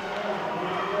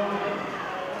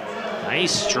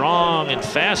 Nice, strong, and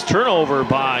fast turnover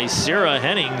by Sarah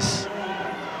Hennings.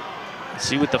 Let's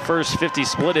see what the first 50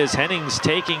 split is. Hennings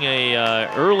taking a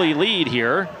early lead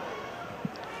here.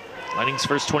 Hennings'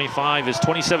 first 25 is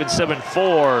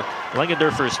 27.74.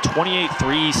 Langendorfer's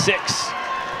 28.36.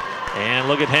 And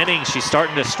look at Hennings, she's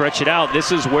starting to stretch it out.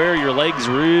 This is where your legs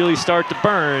really start to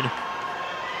burn.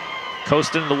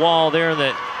 Coasting the wall there in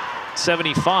that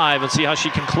 75. Let's see how she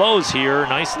can close here.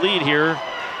 Nice lead here.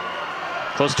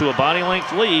 Close to a body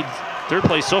length lead. Third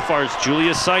place so far is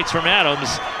Julia Seitz from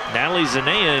Adams. Natalie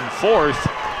Zanea in 4th.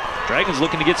 Dragons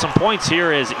looking to get some points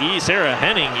here as Sarah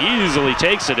Henning easily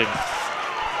takes it in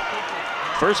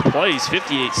first place,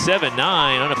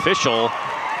 58.79, unofficial.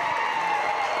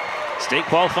 State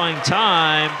qualifying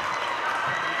time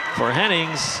for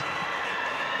Hennings.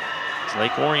 As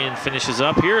Lake Orion finishes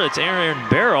up here, it's Aaron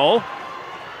Barrow.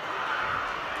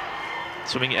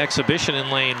 Swimming exhibition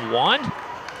in lane 1.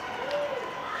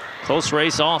 Close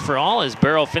race all for all as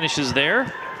Barrow finishes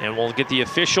there. And we'll get the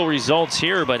official results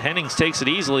here, but Hennings takes it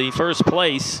easily, first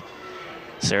place.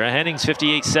 Sarah Hennings,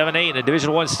 58.78 in a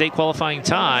Division I state qualifying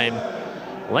time.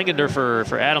 Langendorfer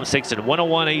for Adams takes it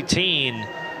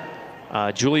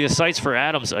 101.18. Julia Seitz for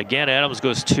Adams. Again, Adams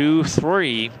goes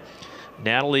 2-3.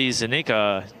 Natalie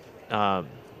Zenka,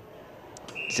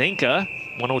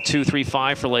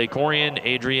 102.35 for Lake Orion.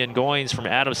 Adrienne Goins from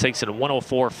Adams takes it at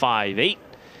 104.58.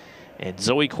 And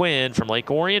Zoe Quinn from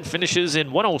Lake Orion finishes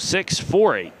in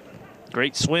 106.48.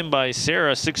 Great swim by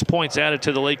Sarah. 6 points added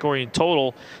to the Lake Orion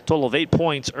total. Total of 8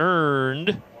 points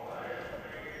earned.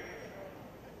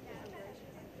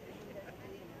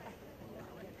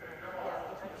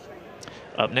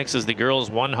 Up next is the girls'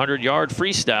 100-yard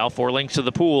freestyle. 4 lengths to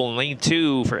the pool. In lane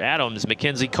 2 for Adams,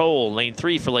 Mackenzie Cole. Lane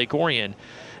 3 for Lake Orion,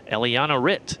 Eliana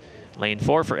Ritt. Lane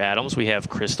 4 for Adams, we have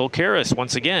Crystal Karras.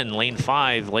 Once again, lane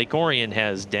 5, Lake Orion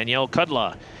has Danielle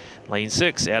Kudla. Lane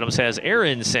 6, Adams has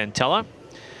Erin Santella.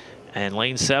 And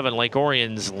lane 7, Lake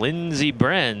Orion's Lindsay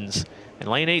Brenz. And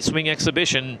lane 8, swing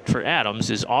exhibition for Adams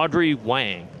is Audrey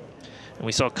Wang. And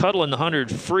we saw Kudla in the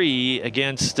 100 free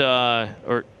against, in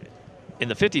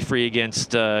the 50 free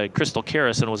against Crystal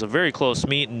Karras, and it was a very close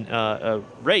meet and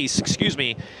race, excuse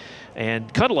me.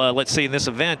 And Kudla, let's say in this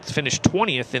event, finished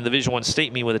 20th in the Division I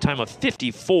state meet with a time of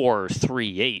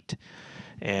 54.38.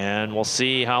 And we'll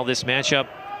see how this matchup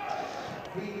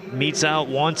meets out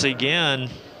once again.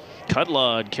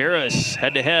 Kudla and Karras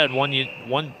head-to-head.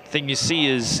 One thing you see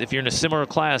is if you're in a similar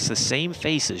class, the same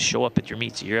faces show up at your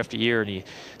meets year after year, and you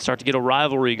start to get a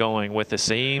rivalry going with the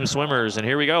same swimmers. And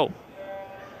here we go.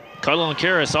 Kudla and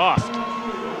Karras off.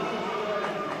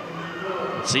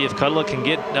 Let's see if Kudla can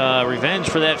get revenge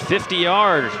for that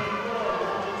 50-yard.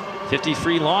 50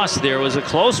 free loss there was a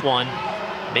close one,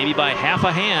 maybe by half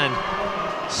a hand.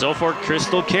 So far,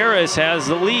 Crystal Karras has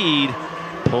the lead,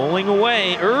 pulling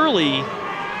away early.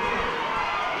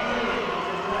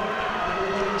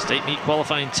 State meet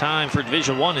qualifying time for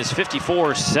Division I is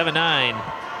 54.79.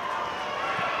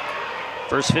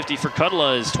 First 50 for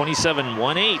Kudla is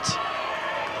 27.18.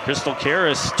 Crystal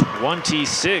Karras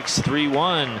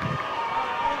 26.31.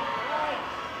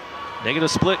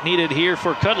 Negative split needed here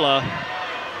for Kudla.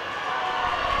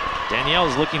 Danielle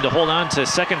is looking to hold on to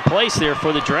second place there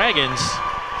for the Dragons.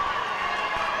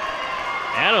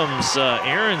 Adams,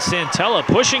 Erin Santella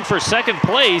pushing for second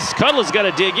place. Kudla's got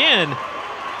to dig in.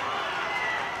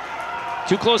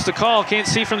 Too close to call, can't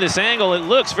see from this angle. It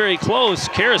looks very close.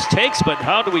 Karras takes, but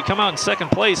how do we come out in second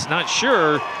place? Not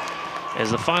sure.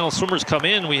 As the final swimmers come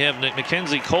in, we have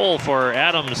Mackenzie Cole for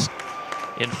Adams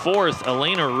in 4th,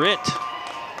 Elena Ritt,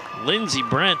 Lindsay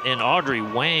Brent, and Audrey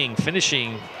Wang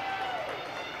finishing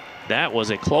That was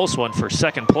a close one for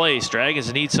second place.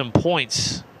 Dragons need some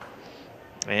points.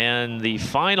 And the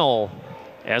final,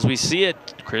 as we see it,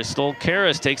 Crystal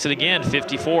Karras takes it again,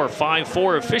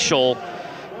 54-54 official.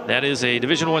 That is a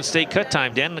Division I state cut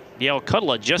time. Danielle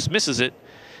Cudla just misses it.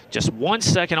 Just 1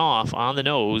 second off on the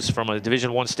nose from a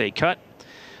Division I state cut.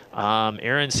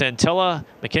 Erin Santella,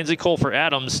 Mackenzie Cole for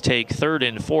Adams take third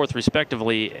and fourth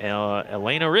respectively.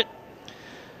 Eliana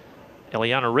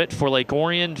Ritt for Lake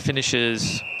Orion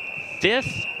finishes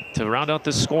fifth to round out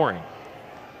the scoring.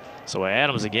 So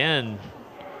Adams again,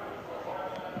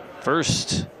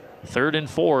 first, third, and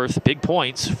fourth, big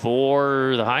points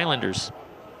for the Highlanders.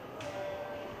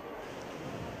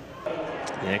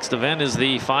 The next event is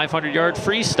the 500-yard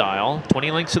freestyle.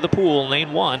 20 lengths to the pool.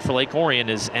 Lane 1 for Lake Orion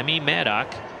is Emma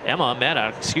Maddock,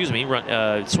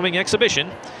 swimming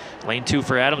exhibition. Lane 2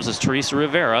 for Adams is Teresa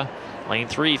Rivera. Lane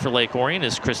 3 for Lake Orion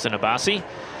is Kristen Abassi.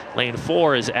 Lane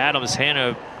 4 is Adams'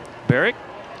 Hannah Barrick.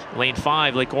 Lane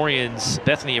 5, Lake Orion's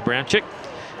Bethany Abramczyk.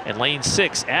 And lane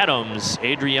 6, Adams'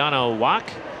 Adriana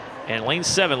Wack. And lane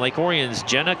 7, Lake Orion's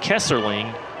Jenna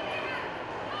Kesselring.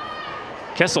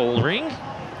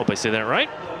 Hope I say that right.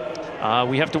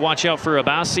 We have to watch out for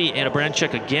Abassi and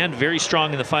Abramczyk again, very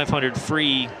strong in the 500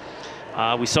 free.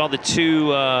 We saw the two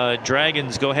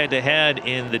Dragons go head-to-head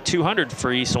in the 200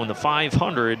 free, so in the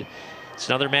 500, it's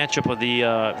another matchup of the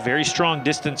very strong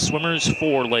distance swimmers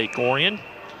for Lake Orion.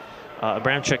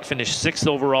 Abramczyk finished 6th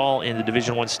overall in the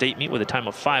Division I state meet with a time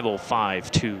of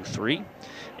 5:05.23,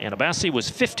 and Abassi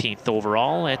was 15th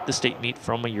overall at the state meet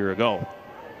from a year ago.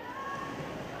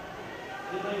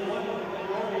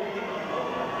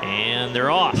 And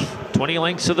they're off. 20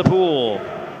 lengths to the pool.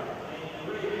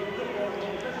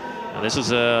 Now this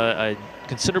is a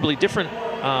considerably different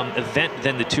event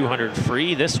than the 200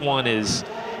 free. This one is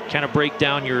kind of break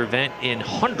down your event in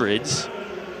hundreds.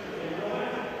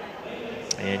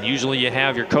 And usually you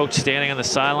have your coach standing on the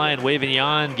sideline, waving you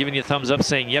on, giving you a thumbs up,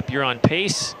 saying, yep, you're on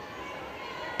pace.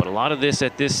 But a lot of this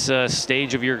at this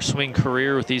stage of your swimming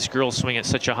career with these girls swimming at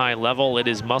such a high level, it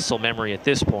is muscle memory at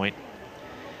this point.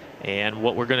 And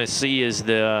what we're going to see is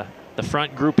the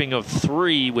front grouping of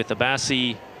 3 with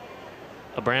Abassi,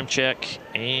 Abramczyk,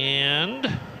 and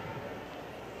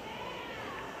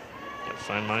gotta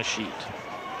find my sheet.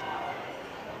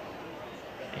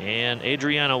 And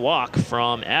Adriana Wack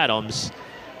from Adams.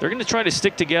 They're going to try to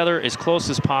stick together as close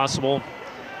as possible.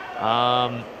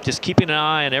 Just keeping an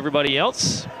eye on everybody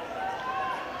else,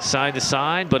 side to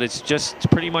side, but it's just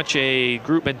pretty much a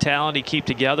group mentality, keep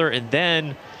together, and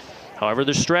then however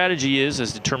their strategy is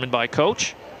determined by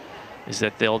coach, is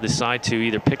that they'll decide to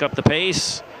either pick up the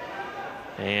pace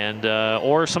and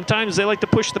or sometimes they like to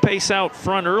push the pace out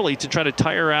front early to try to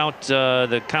tire out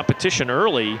the competition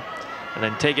early and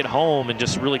then take it home and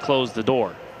just really close the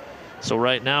door. So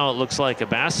right now it looks like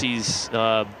Abassi's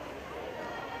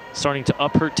starting to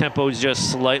up her tempos just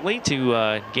slightly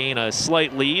to gain a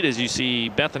slight lead. As you see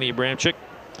Bethany Abramczyk,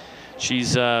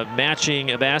 she's matching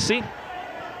Abassi.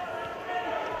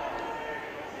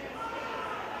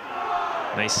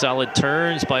 Nice solid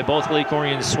turns by both Lake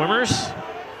Orion swimmers.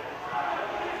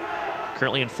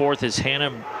 Currently in 4th is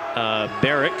Hannah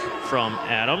Barrick from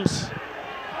Adams.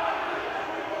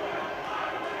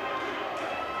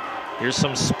 Here's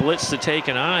some splits to take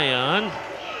an eye on.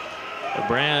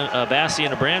 Abassi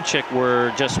and Abramczyk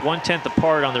were just 1/10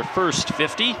 apart on their first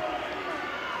 50.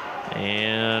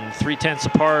 And 3/10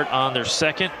 apart on their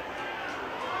second.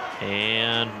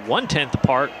 And 1/10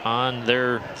 apart on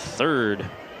their third.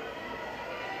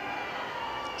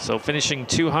 So finishing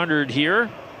 200 here.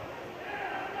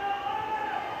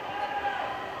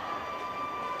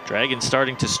 Dragons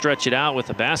starting to stretch it out with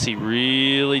Abassi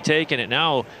really taking it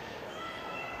now.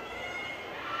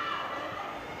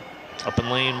 Up in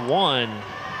lane 1.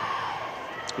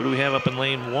 Who do we have up in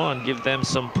lane 1? Give them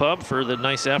some pub for the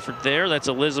nice effort there. That's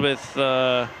Elizabeth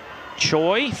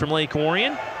Choi from Lake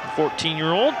Orion,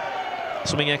 14-year-old.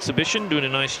 Swimming exhibition, doing a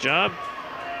nice job.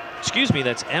 Excuse me,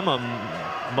 that's Emma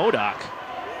Modoc.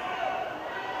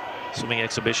 Swimming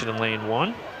exhibition in lane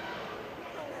 1.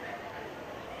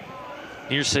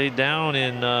 Near side down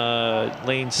in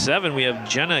lane 7, we have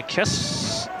Jenna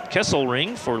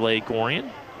Kesselring for Lake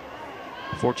Orion.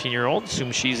 14-year-old,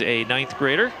 assume she's a 9th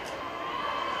grader.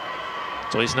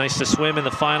 It's always nice to swim in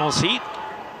the finals heat.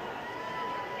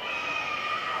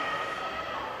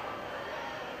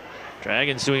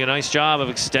 Dragons doing a nice job of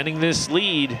extending this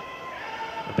lead.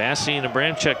 Abassi and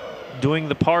Abramczyk doing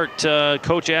the part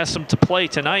coach asked them to play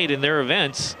tonight in their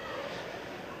events.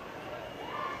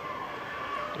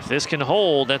 If this can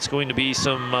hold, that's going to be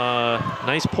some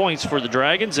nice points for the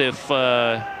Dragons. If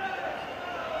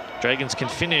Dragons can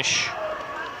finish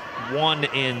 1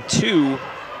 and 2.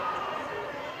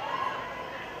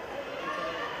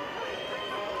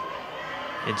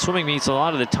 In swimming meets, a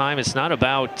lot of the time, it's not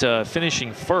about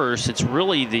finishing first. It's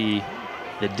really the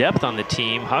depth on the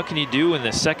team. How can you do in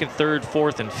the second, third,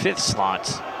 fourth, and fifth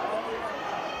slots?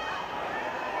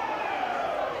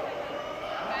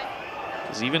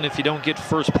 Because even if you don't get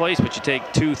first place, but you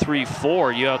take 2, 3,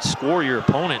 4, you outscore your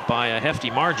opponent by a hefty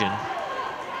margin.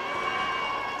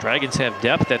 Dragons have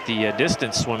depth at the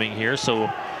distance swimming here, so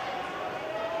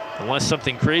unless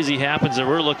something crazy happens, and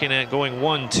we're looking at going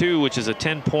 1-2, which is a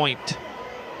 10-point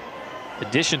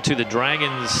addition to the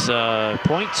Dragons'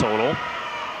 point total.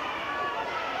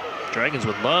 Dragons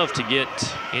would love to get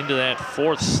into that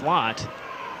fourth slot.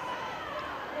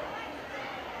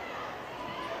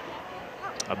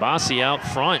 Abassi out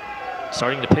front,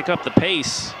 starting to pick up the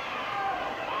pace.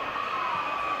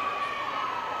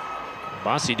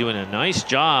 Abassi doing a nice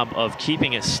job of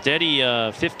keeping a steady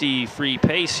 50 free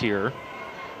pace here.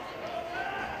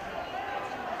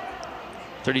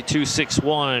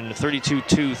 32.61,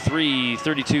 32.23,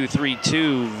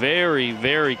 32.32, very,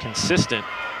 very consistent.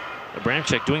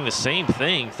 Abramczyk doing the same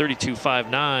thing,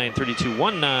 32.59,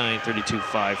 32.19,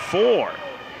 32.54.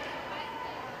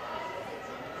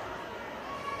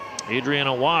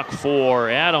 Adriana Walk for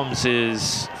Adams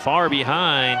is far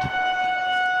behind.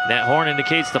 That horn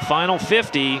indicates the final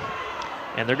 50,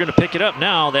 and they're going to pick it up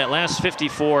now. That last 50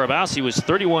 for Abassi was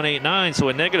 31.89, so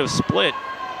a negative split,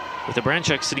 with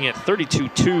Abramczyk sitting at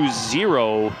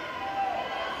 32.20.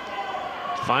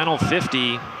 Final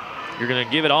 50, you're going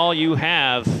to give it all you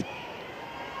have.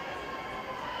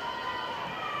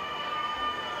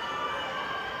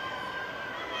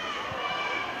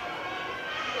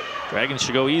 Dragons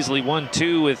should go easily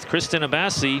 1-2 with Kristen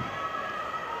Abassi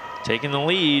taking the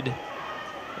lead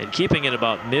and keeping it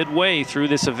about midway through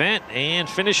this event, and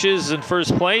finishes in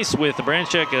first place with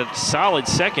Abramczyk a solid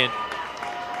second.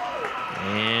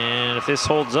 And if this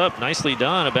holds up, nicely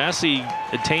done. Abassi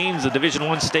attains the Division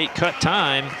I state cut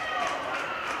time.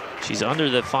 She's under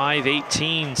the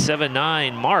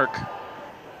 5:18.79 mark.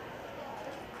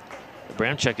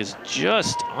 Abramczyk is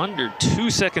just under 2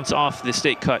 seconds off the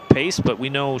state cut pace, but we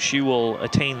know she will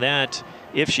attain that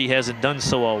if she hasn't done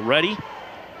so already.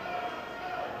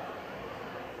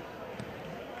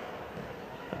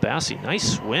 Abassi,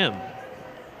 nice swim.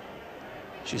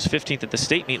 She was 15th at the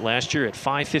state meet last year at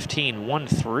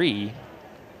 5:15.13.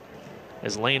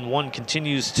 As lane 1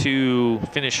 continues to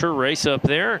finish her race up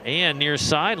there, and near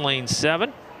side, lane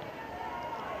 7.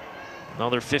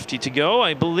 Another 50 to go,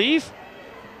 I believe.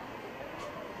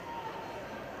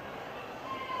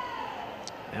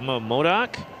 Emma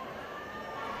Modoc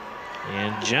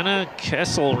and Jenna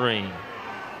Kesselring.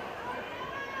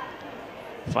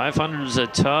 500 is a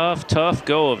tough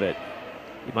go of it.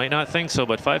 You might not think so,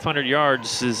 but 500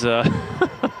 yards is a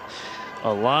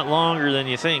lot longer than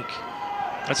you think.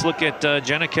 Let's look at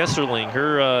Jenna Kesselring.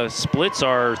 Her splits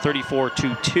are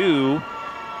 34.22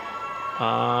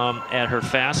 at her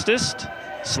fastest.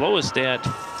 Slowest at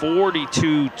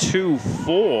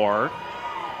 42.24.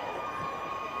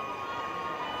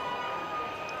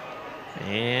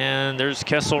 And there's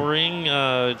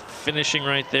Kesselring finishing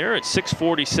right there at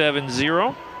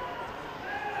 6:47.0.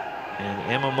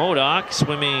 And Emma Modoc,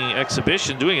 swimming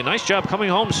exhibition, doing a nice job coming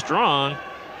home strong.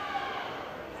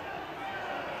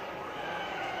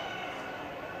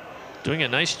 Doing a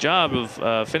nice job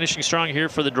of finishing strong here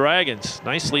for the Dragons.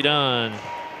 Nicely done.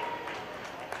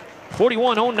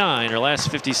 41.09, her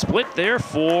last 50 split there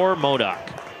for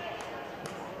Modoc.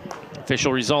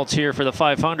 Official results here for the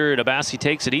 500. Abassi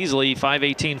takes it easily,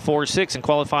 5:18.46, and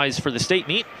qualifies for the state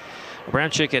meet.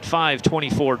 Abramczyk at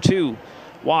 5:24.2.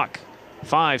 Walk,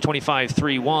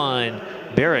 5:25.31.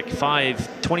 Barrick,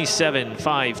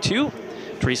 5:27.52.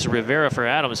 Teresa Rivera for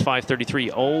Adams,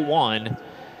 5:33.01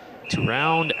 to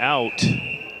round out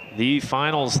the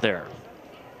finals there.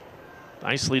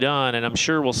 Nicely done, and I'm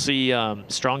sure we'll see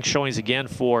strong showings again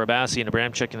for Abassi and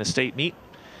Abramczyk in the state meet.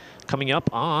 Coming up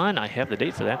on, I have the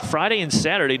date for that, Friday and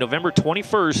Saturday, November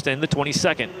 21st and the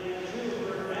 22nd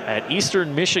at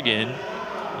Eastern Michigan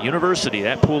University.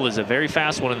 That pool is a very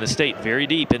fast one in the state, very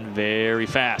deep and very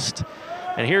fast.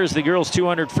 And here's the girls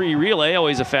 200 free relay,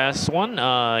 always a fast one.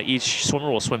 Each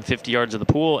swimmer will swim 50 yards of the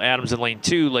pool. Adams in lane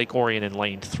 2, Lake Orion in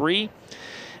lane 3.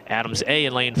 Adams A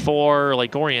in lane 4,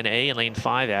 Lake Orion A in lane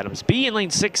 5, Adams B in lane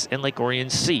 6, and Lake Orion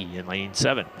C in lane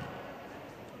 7.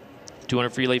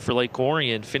 200 free relay for Lake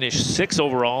Orion finished 6th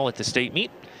overall at the state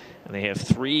meet, and they have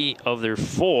 3 of their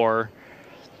 4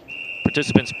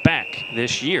 participants back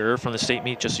this year from the state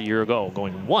meet just a year ago,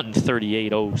 going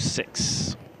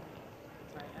 1:38.06.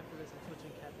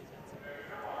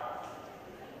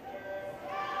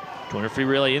 200 free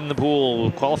relay in the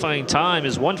pool. Qualifying time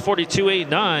is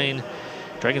 1:42.89.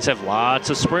 Dragons have lots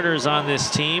of sprinters on this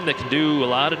team that can do a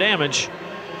lot of damage.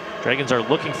 Dragons are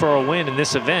looking for a win in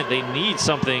this event. They need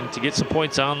something to get some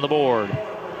points on the board.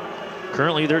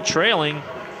 Currently, they're trailing.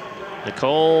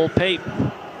 Nicole Pape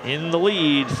in the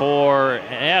lead for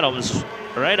Adams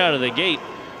right out of the gate.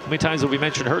 How many times have we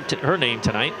mentioned her name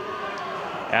tonight?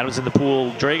 Adams in the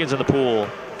pool, Dragons in the pool.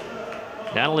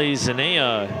 Natalie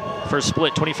Zanea, first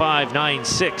split,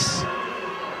 25.96.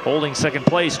 Holding second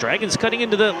place. Dragons cutting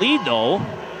into the lead, though.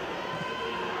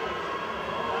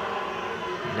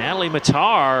 Natalie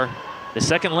Matar, the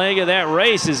second leg of that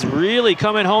race, is really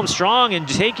coming home strong and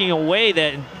taking away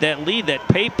that lead that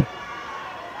Pape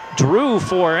drew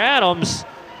for Adams.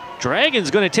 Dragons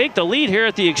going to take the lead here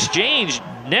at the exchange,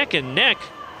 neck and neck.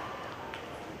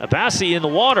 Abassi in the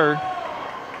water.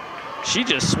 She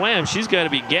just swam. She's got to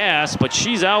be gassed, but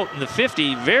she's out in the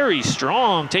 50, very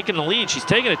strong, taking the lead. She's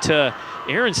taking it to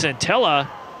Erin Santella.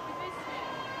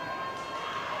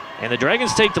 And the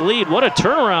Dragons take the lead. What a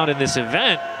turnaround in this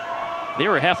event. They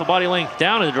were half a body length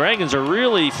down, and the Dragons are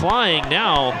really flying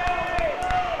now.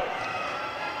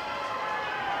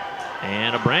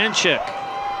 And Abranchik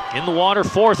in the water,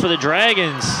 fourth for the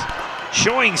Dragons,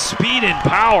 showing speed and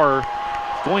power,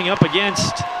 going up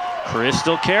against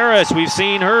Crystal Karras. We've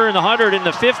seen her in the 100 and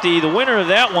the 50. The winner of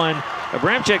that one,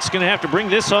 Abramchik's going to have to bring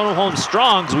this one home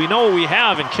strong, because we know what we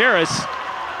have in Karras.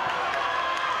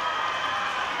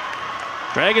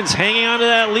 Dragons hanging on to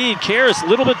that lead. Karras a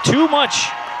little bit too much.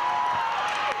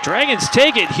 Dragons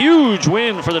take it. Huge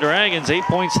win for the Dragons. 8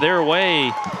 points their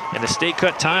way. And the state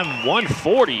cut time,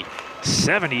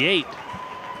 1:40.78.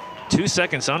 2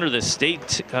 seconds under the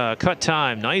state cut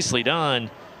time. Nicely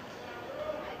done.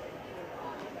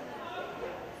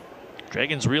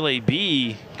 Dragons Relay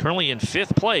B currently in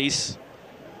 5th place.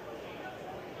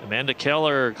 Amanda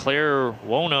Keller, Claire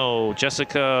Wono,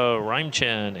 Jessica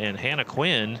Reimchen, and Hannah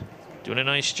Quinn doing a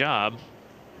nice job.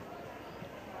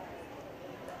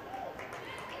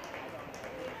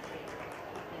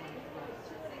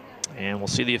 And we'll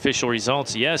see the official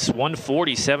results. Yes,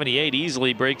 1:40.78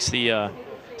 easily breaks the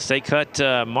state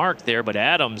cut mark there, but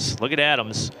Adams, look at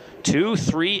Adams, 2,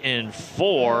 3, and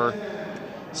 4.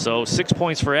 So 6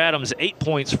 points for Adams, 8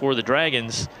 points for the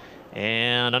Dragons.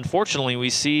 And unfortunately, we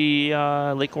see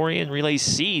Lake Orion Relay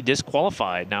C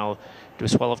disqualified. Now,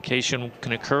 disqualification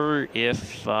can occur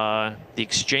if the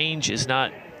exchange is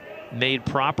not made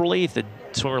properly, if the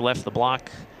swimmer left the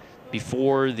block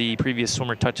before the previous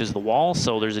swimmer touches the wall.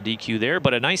 So there's a DQ there,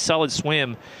 but a nice solid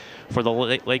swim for the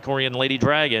Lake Orion Lady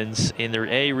Dragons in their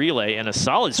A relay, and a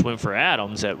solid swim for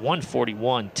Adams at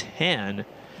 1:41.10.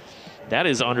 That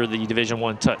is under the Division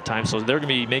I time, so they're going to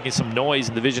be making some noise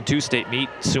in Division II state meet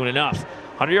soon enough.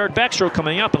 100-yard backstroke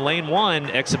coming up in lane 1.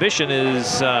 Exhibition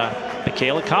is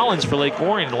Michaela Collins for Lake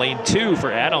Orion. Lane 2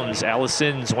 for Adams,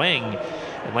 Allison Zwang.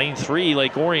 In lane 3,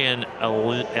 Lake Orion,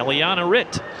 Eliana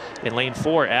Ritt. In lane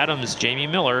 4, Adams, Jamie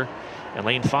Miller. In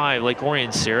lane 5, Lake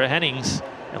Orion, Sarah Hennings.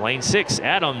 In lane 6,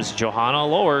 Adams, Johanna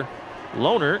Lohner.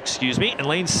 In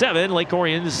lane 7, Lake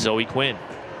Orion, Zoe Quinn.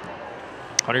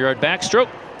 100-yard backstroke.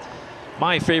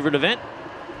 My favorite event.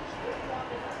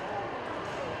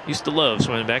 Used to love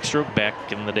swimming backstroke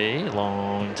back in the day, a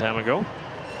long time ago.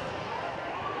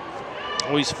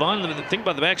 Always fun. The thing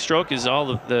about the backstroke is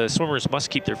all the swimmers must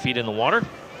keep their feet in the water.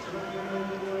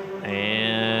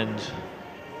 And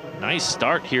nice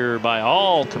start here by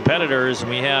all competitors.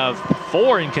 We have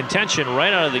 4 in contention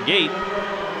right out of the gate.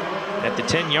 At the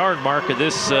 10-yard mark of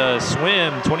this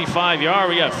swim, 25-yard,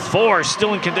 we got 4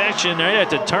 still in contention right at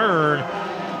the turn.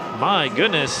 My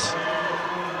goodness.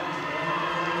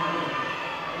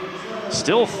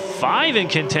 Still 5 in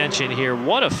contention here.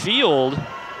 What a field.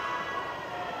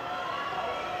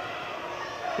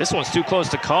 This one's too close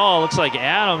to call. Looks like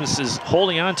Adams is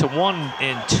holding on to 1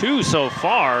 and 2 so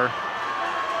far.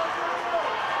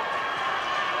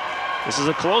 This is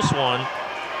a close one.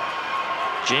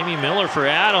 Jamie Miller for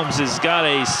Adams has got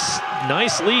a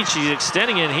nice lead. She's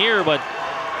extending it here, but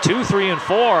 2, 3, and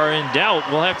 4 are in doubt.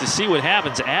 We'll have to see what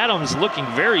happens. Adams looking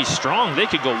very strong. They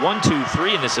could go 1, 2,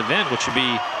 3 in this event, which would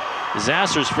be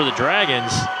disastrous for the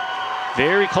Dragons.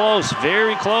 Very close,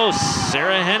 very close.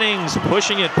 Sarah Hennings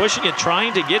pushing it,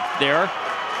 trying to get there.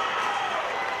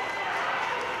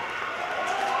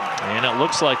 And it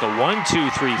looks like a 1, 2,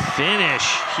 3 finish.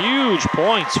 Huge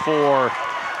points for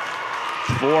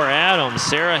Adams.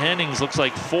 Sarah Hennings looks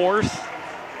like 4th.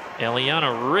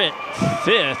 Eliana Ritt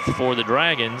 5th for the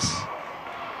Dragons.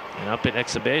 And up at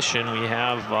exhibition, we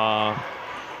have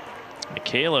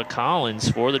Michaela Collins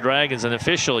for the Dragons. An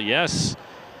official, yes.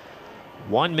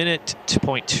 1 minute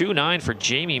 0.29 for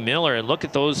Jamie Miller. And look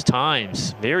at those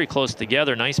times. Very close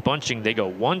together. Nice bunching. They go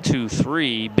 1, 2,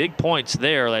 3. Big points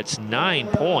there. That's 9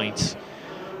 points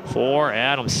for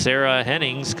Adams. Sarah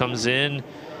Hennings comes in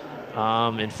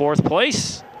fourth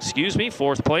place. Excuse me,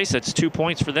 fourth place. That's 2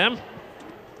 points for them.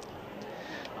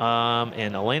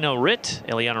 And Eliana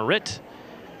Ritt,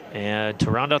 and to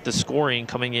round out the scoring,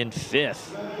 coming in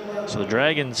fifth. So the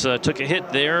Dragons took a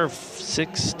hit there.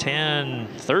 6, 10,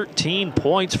 13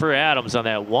 points for Adams on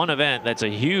that one event. That's a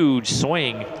huge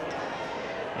swing.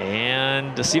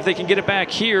 And to see if they can get it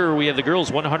back here, we have the girls'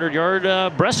 100-yard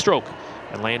breaststroke.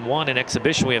 In lane 1 in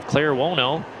exhibition, we have Claire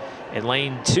Wono. In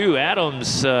lane 2,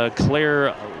 Adams,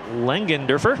 Claire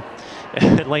Lengendorfer.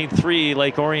 In lane 3,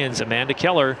 Lake Orion's Amanda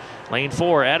Keller. Lane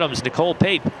 4, Adams, Nicole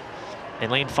Pape. In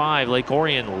lane 5, Lake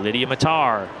Orion, Lydia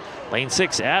Matar. Lane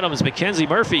 6, Adams, Mackenzie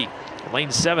Murphy. In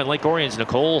lane 7, Lake Orion's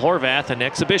Nicole Horvath. And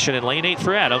exhibition in lane 8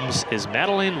 for Adams is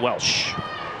Madeline Welsh.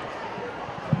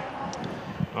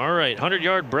 All right,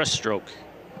 100-yard breaststroke.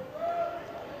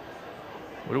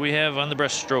 What do we have on the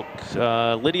breaststroke?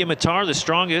 Lydia Matar, the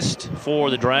strongest for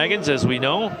the Dragons, as we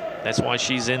know. That's why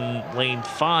she's in lane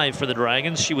 5 for the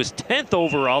Dragons. She was 10th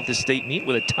overall at the state meet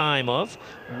with a time of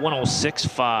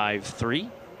 106.53.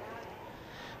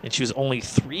 And she was only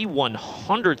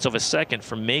 3/100ths of a second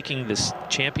from making this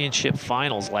championship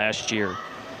finals last year.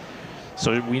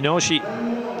 So we know it's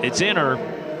in her.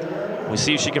 We'll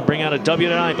see if she can bring out a W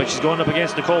tonight, but she's going up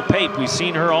against Nicole Pape. We've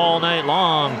seen her all night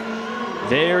long.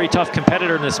 Very tough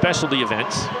competitor in the specialty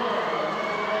events.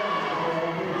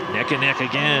 Neck and neck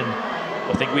again.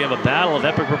 I think we have a battle of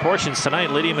epic proportions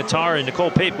tonight. Lydia Matar and Nicole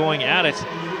Pape going at it.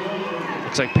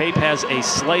 Looks like Pape has a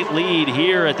slight lead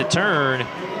here at the turn.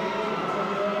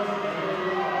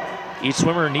 Each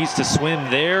swimmer needs to swim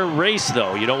their race,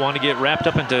 though. You don't want to get wrapped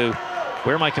up into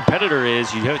where my competitor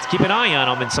is. You have to keep an eye on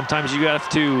them, and sometimes you have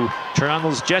to turn on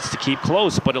those jets to keep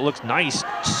close, but it looks nice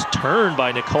turn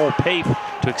by Nicole Pape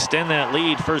to extend that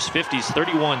lead. First 50s,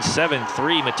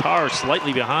 31.73. Matar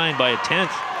slightly behind by a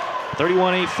 10th,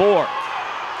 31.84.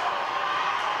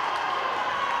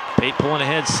 Pape pulling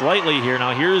ahead slightly here.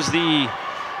 Now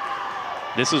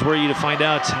this is where you find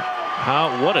out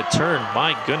what a turn.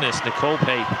 My goodness, Nicole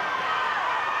Pape.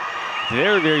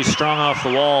 Very, very strong off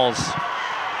the walls.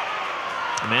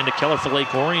 Amanda Keller for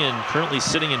Lake Orion currently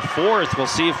sitting in 4th. We'll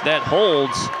see if that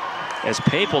holds as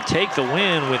Pape will take the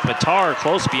win with Matar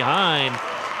close behind.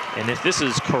 And if this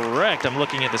is correct, I'm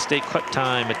looking at the state cut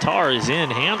time. Matar is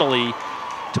in handily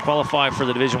to qualify for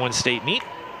the Division I state meet.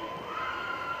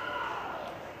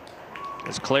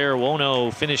 As Claire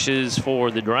Wono finishes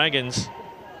for the Dragons.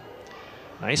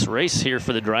 Nice race here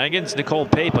for the Dragons. Nicole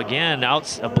Pape again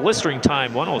out a blistering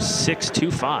time,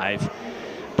 106.25.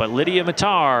 But Lydia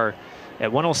Matar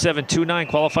at 107.29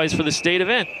 qualifies for the state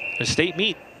event, the state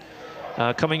meet.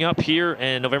 Coming up here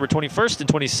in November 21st and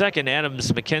 22nd,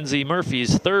 Adams Mackenzie Murphy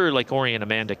is 3rd. Lake Orion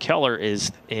Amanda Keller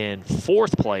is in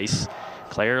 4th place.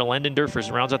 Claire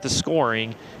Lendendorfer rounds out the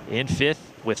scoring in 5th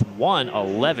with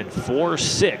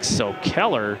 1:11.46. So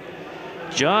Keller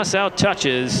just out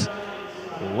touches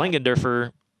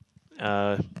Lengendorfer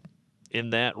in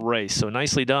that race. So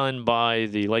nicely done by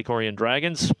the Lake Orion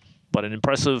Dragons, but an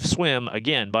impressive swim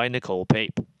again by Nicole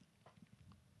Pape.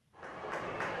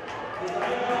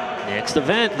 Next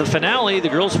event, the finale, the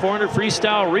girls 400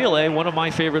 freestyle relay, one of my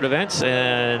favorite events,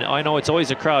 and I know it's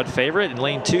always a crowd favorite. In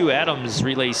lane 2, Adams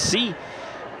relay C,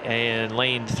 and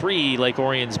lane 3, Lake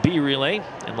Orion's B relay,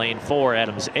 and lane 4,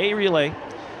 Adams A relay,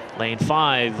 lane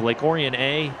 5, Lake Orion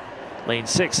A, lane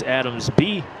 6, Adams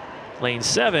B, lane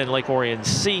 7, Lake Orion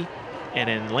C, and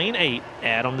in lane 8,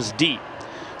 Adams D.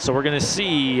 So we're going to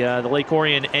see the Lake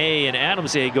Orion A and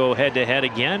Adams A go head-to-head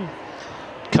again.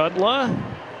 Kudla,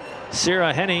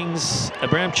 Sarah Hennings,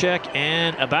 Abramchek,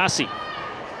 and Abassi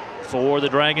for the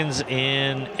Dragons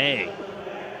in A.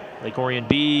 Lake Orion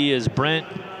B is Brent,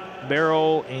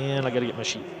 Barrow, and I got to get my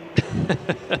sheet.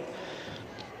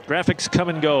 Graphics come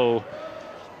and go.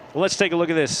 Well, let's take a look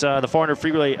at this. The 400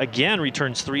 free relay again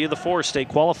returns 3 of the 4 state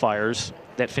qualifiers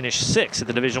that finished 6th at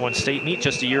the Division I state meet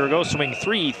just a year ago, swimming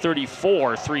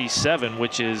 3:34.37,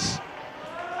 which is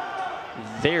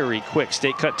very quick.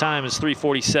 State cut time is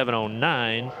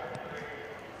 3:47.09.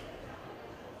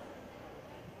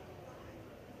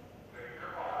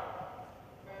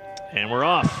 And we're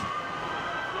off.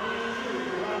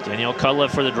 Danielle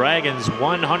Cudliffe for the Dragons,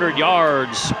 100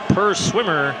 yards per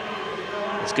swimmer.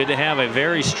 It's good to have a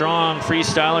very strong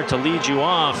freestyler to lead you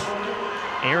off.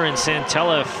 Erin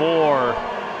Santella for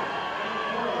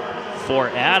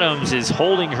Adams is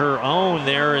holding her own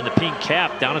there in the pink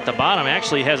cap down at the bottom.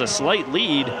 Actually has a slight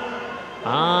lead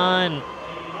on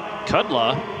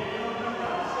Kudla.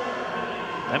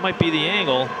 That might be the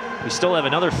angle. We still have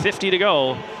another 50 to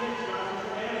go.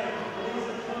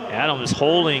 Adams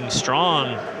holding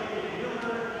strong.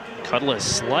 Cutlass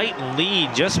slight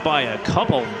lead just by a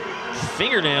couple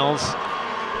fingernails.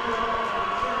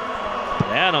 But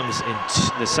Adams in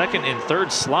the second and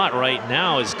third slot right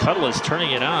now is Cutlass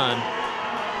turning it on.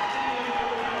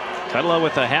 Cutlass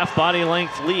with a half body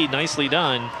length lead, nicely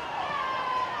done.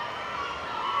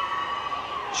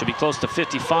 Should be close to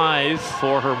 55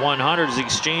 for her 100 as the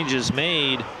exchange is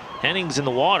made. Hennings in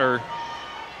the water.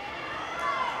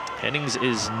 Hennings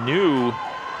is new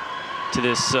to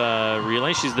this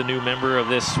relay. She's the new member of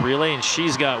this relay, and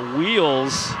she's got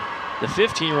wheels. The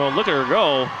 15-year-old, look at her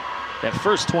go. That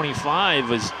first 25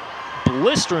 was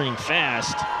blistering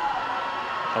fast.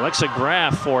 Alexa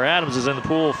Graff for Adams is in the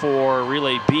pool for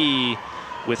Relay B,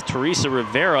 with Teresa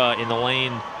Rivera in the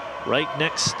lane right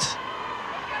next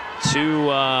to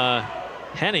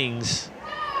Hennings.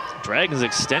 Dragons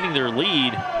extending their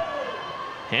lead.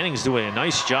 Hennings doing a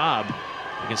nice job.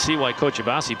 You can see why Coach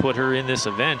Abbasi put her in this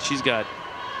event. She's got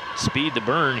speed to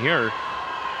burn here.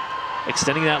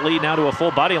 Extending that lead now to a full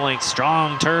body length.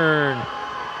 Strong turn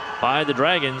by the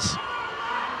Dragons.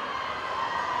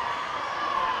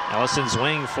 Allison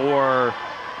Zwing for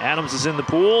Adams is in the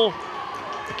pool.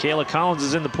 Michaela Collins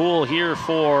is in the pool here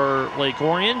for Lake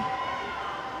Orion.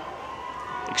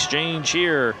 Exchange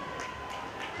here.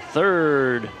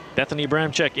 Third, Bethany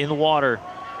Bramcheck in the water.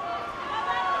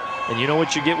 And you know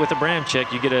what you get with a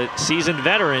Bramcheck. You get a seasoned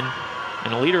veteran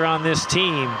and a leader on this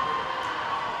team.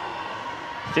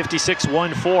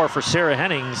 56.14 for Sarah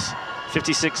Hennings.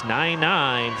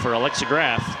 56.99 for Alexa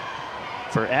Graff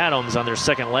for Adams on their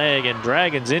second leg. And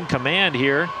Dragons in command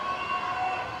here.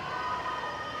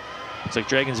 Looks like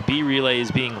Dragons B relay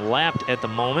is being lapped at the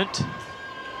moment.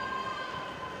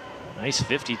 Nice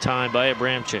 50 time by a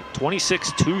Bramcheck.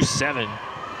 26.27.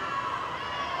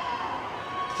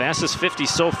 Fastest 50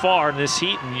 so far in this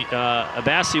heat, and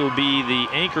Abbasi will be the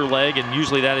anchor leg, and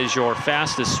usually that is your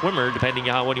fastest swimmer, depending on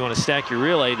how when you want to stack your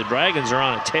relay. The Dragons are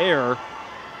on a tear.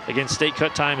 Again, state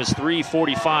cut time is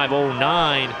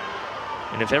 3:45.09,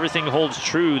 and if everything holds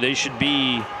true, they should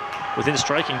be within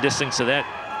striking distance of that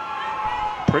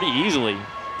pretty easily.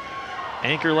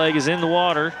 Anchor leg is in the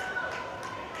water.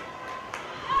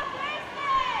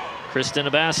 Kristen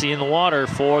Abbasi in the water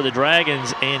for the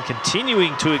Dragons and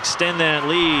continuing to extend that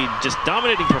lead. Just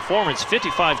dominating performance.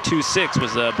 55.26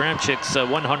 was Bramcheck's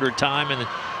 100 time in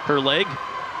her leg.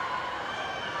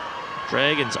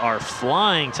 Dragons are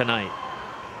flying tonight.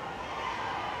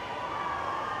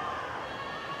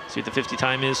 See what the 50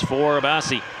 time is for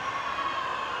Abbasi.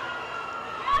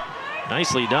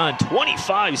 Nicely done.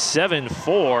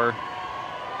 25.74.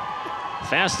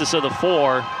 Fastest of the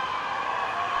four.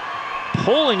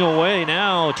 Pulling away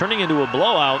now, turning into a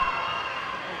blowout.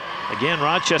 Again,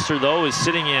 Rochester, though, is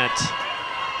sitting at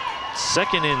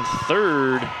second and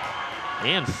third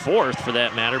and fourth, for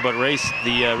that matter, but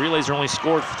the relays are only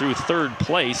scored through third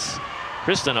place.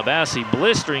 Kristen Abbasi,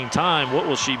 blistering time. What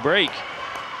will she break?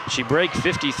 She break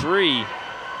 53.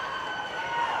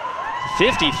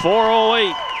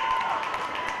 54.08.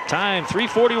 Time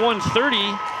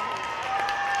 3:41.30.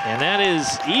 And that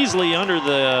is easily under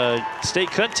the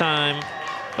state cut time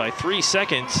by 3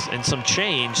 seconds and some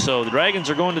change. So the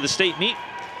Dragons are going to the state meet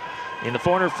in the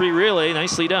 400 free relay.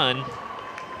 Nicely done.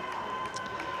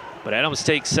 But Adams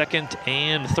takes second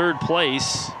and third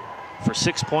place for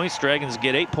 6 points. Dragons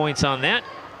get 8 points on that.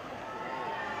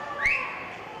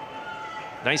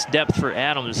 Nice depth for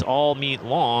Adams all meet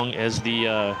long as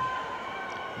the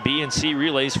B and C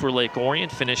relays for Lake Orion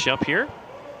finish up here.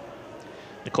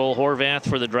 Nicole Horvath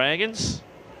for the Dragons,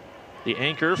 the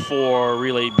anchor for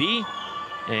Relay B,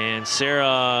 and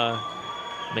Sarah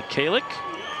Michalik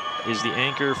is the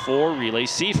anchor for Relay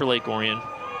C for Lake Orion.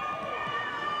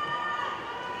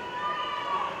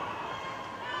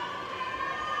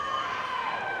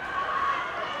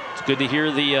 It's good to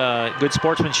hear the good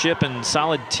sportsmanship and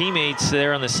solid teammates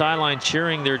there on the sideline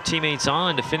cheering their teammates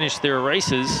on to finish their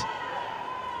races.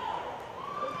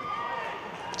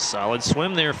 Solid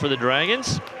swim there for the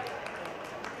Dragons.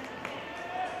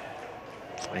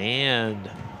 And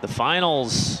the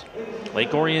finals,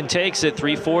 Lake Orion takes it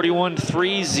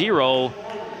 3:41.30,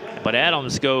 but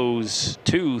Adams goes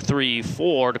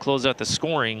 2-3-4 to close out the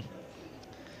scoring.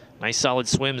 Nice solid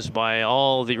swims by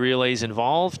all the relays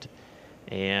involved,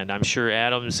 and I'm sure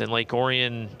Adams and Lake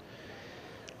Orion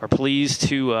are pleased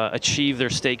to achieve their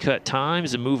state cut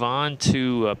times and move on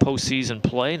to postseason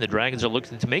play. And the Dragons are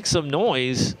looking to make some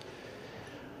noise.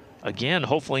 Again,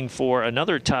 hoping for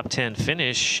another top 10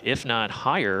 finish, if not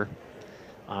higher,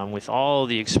 with all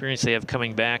the experience they have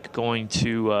coming back, going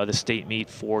to the state meet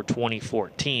for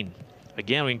 2014.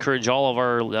 Again, we encourage all of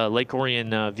our Lake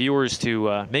Orion viewers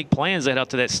to make plans to head out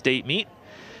to that state meet.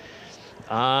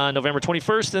 November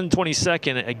 21st and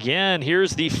 22nd. Again,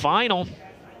 here's the final.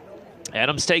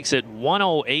 Adams takes it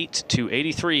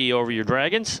 108-83 over your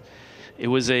Dragons. It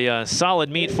was a solid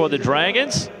meet for the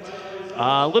Dragons.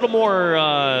 A little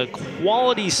more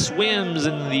quality swims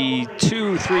in the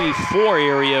 2, 3, 4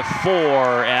 area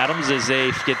for Adams as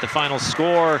they get the final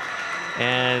score,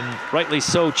 and rightly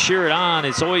so, cheer it on.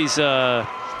 It's always a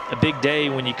big day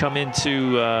when you come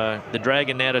into the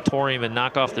Dragon Natatorium and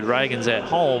knock off the Dragons at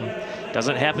home.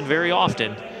 Doesn't happen very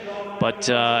often. But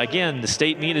again, the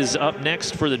state meet is up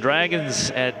next for the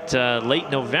Dragons at late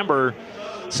November.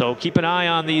 So keep an eye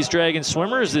on these Dragon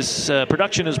swimmers. This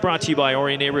production is brought to you by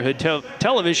Orion Neighborhood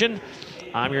Television.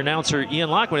 I'm your announcer, Ian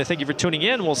Lockwood. Thank you for tuning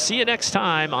in. We'll see you next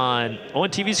time on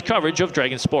ONTV's coverage of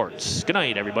Dragon Sports. Good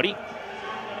night, everybody.